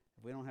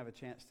 if we don't have a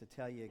chance to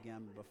tell you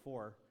again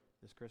before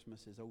this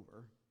Christmas is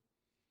over,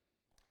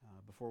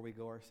 before we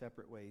go our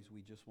separate ways,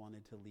 we just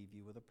wanted to leave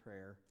you with a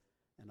prayer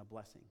and a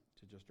blessing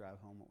to just drive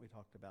home what we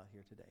talked about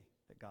here today,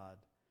 that God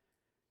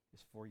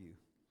is for you.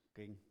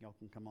 Okay, y'all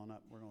can come on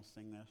up. We're going to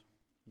sing this.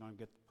 I'm going to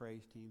get the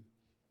praise team.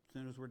 As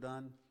soon as we're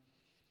done,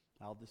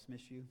 I'll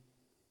dismiss you.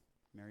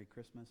 Merry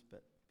Christmas,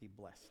 but be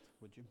blessed,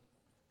 would you?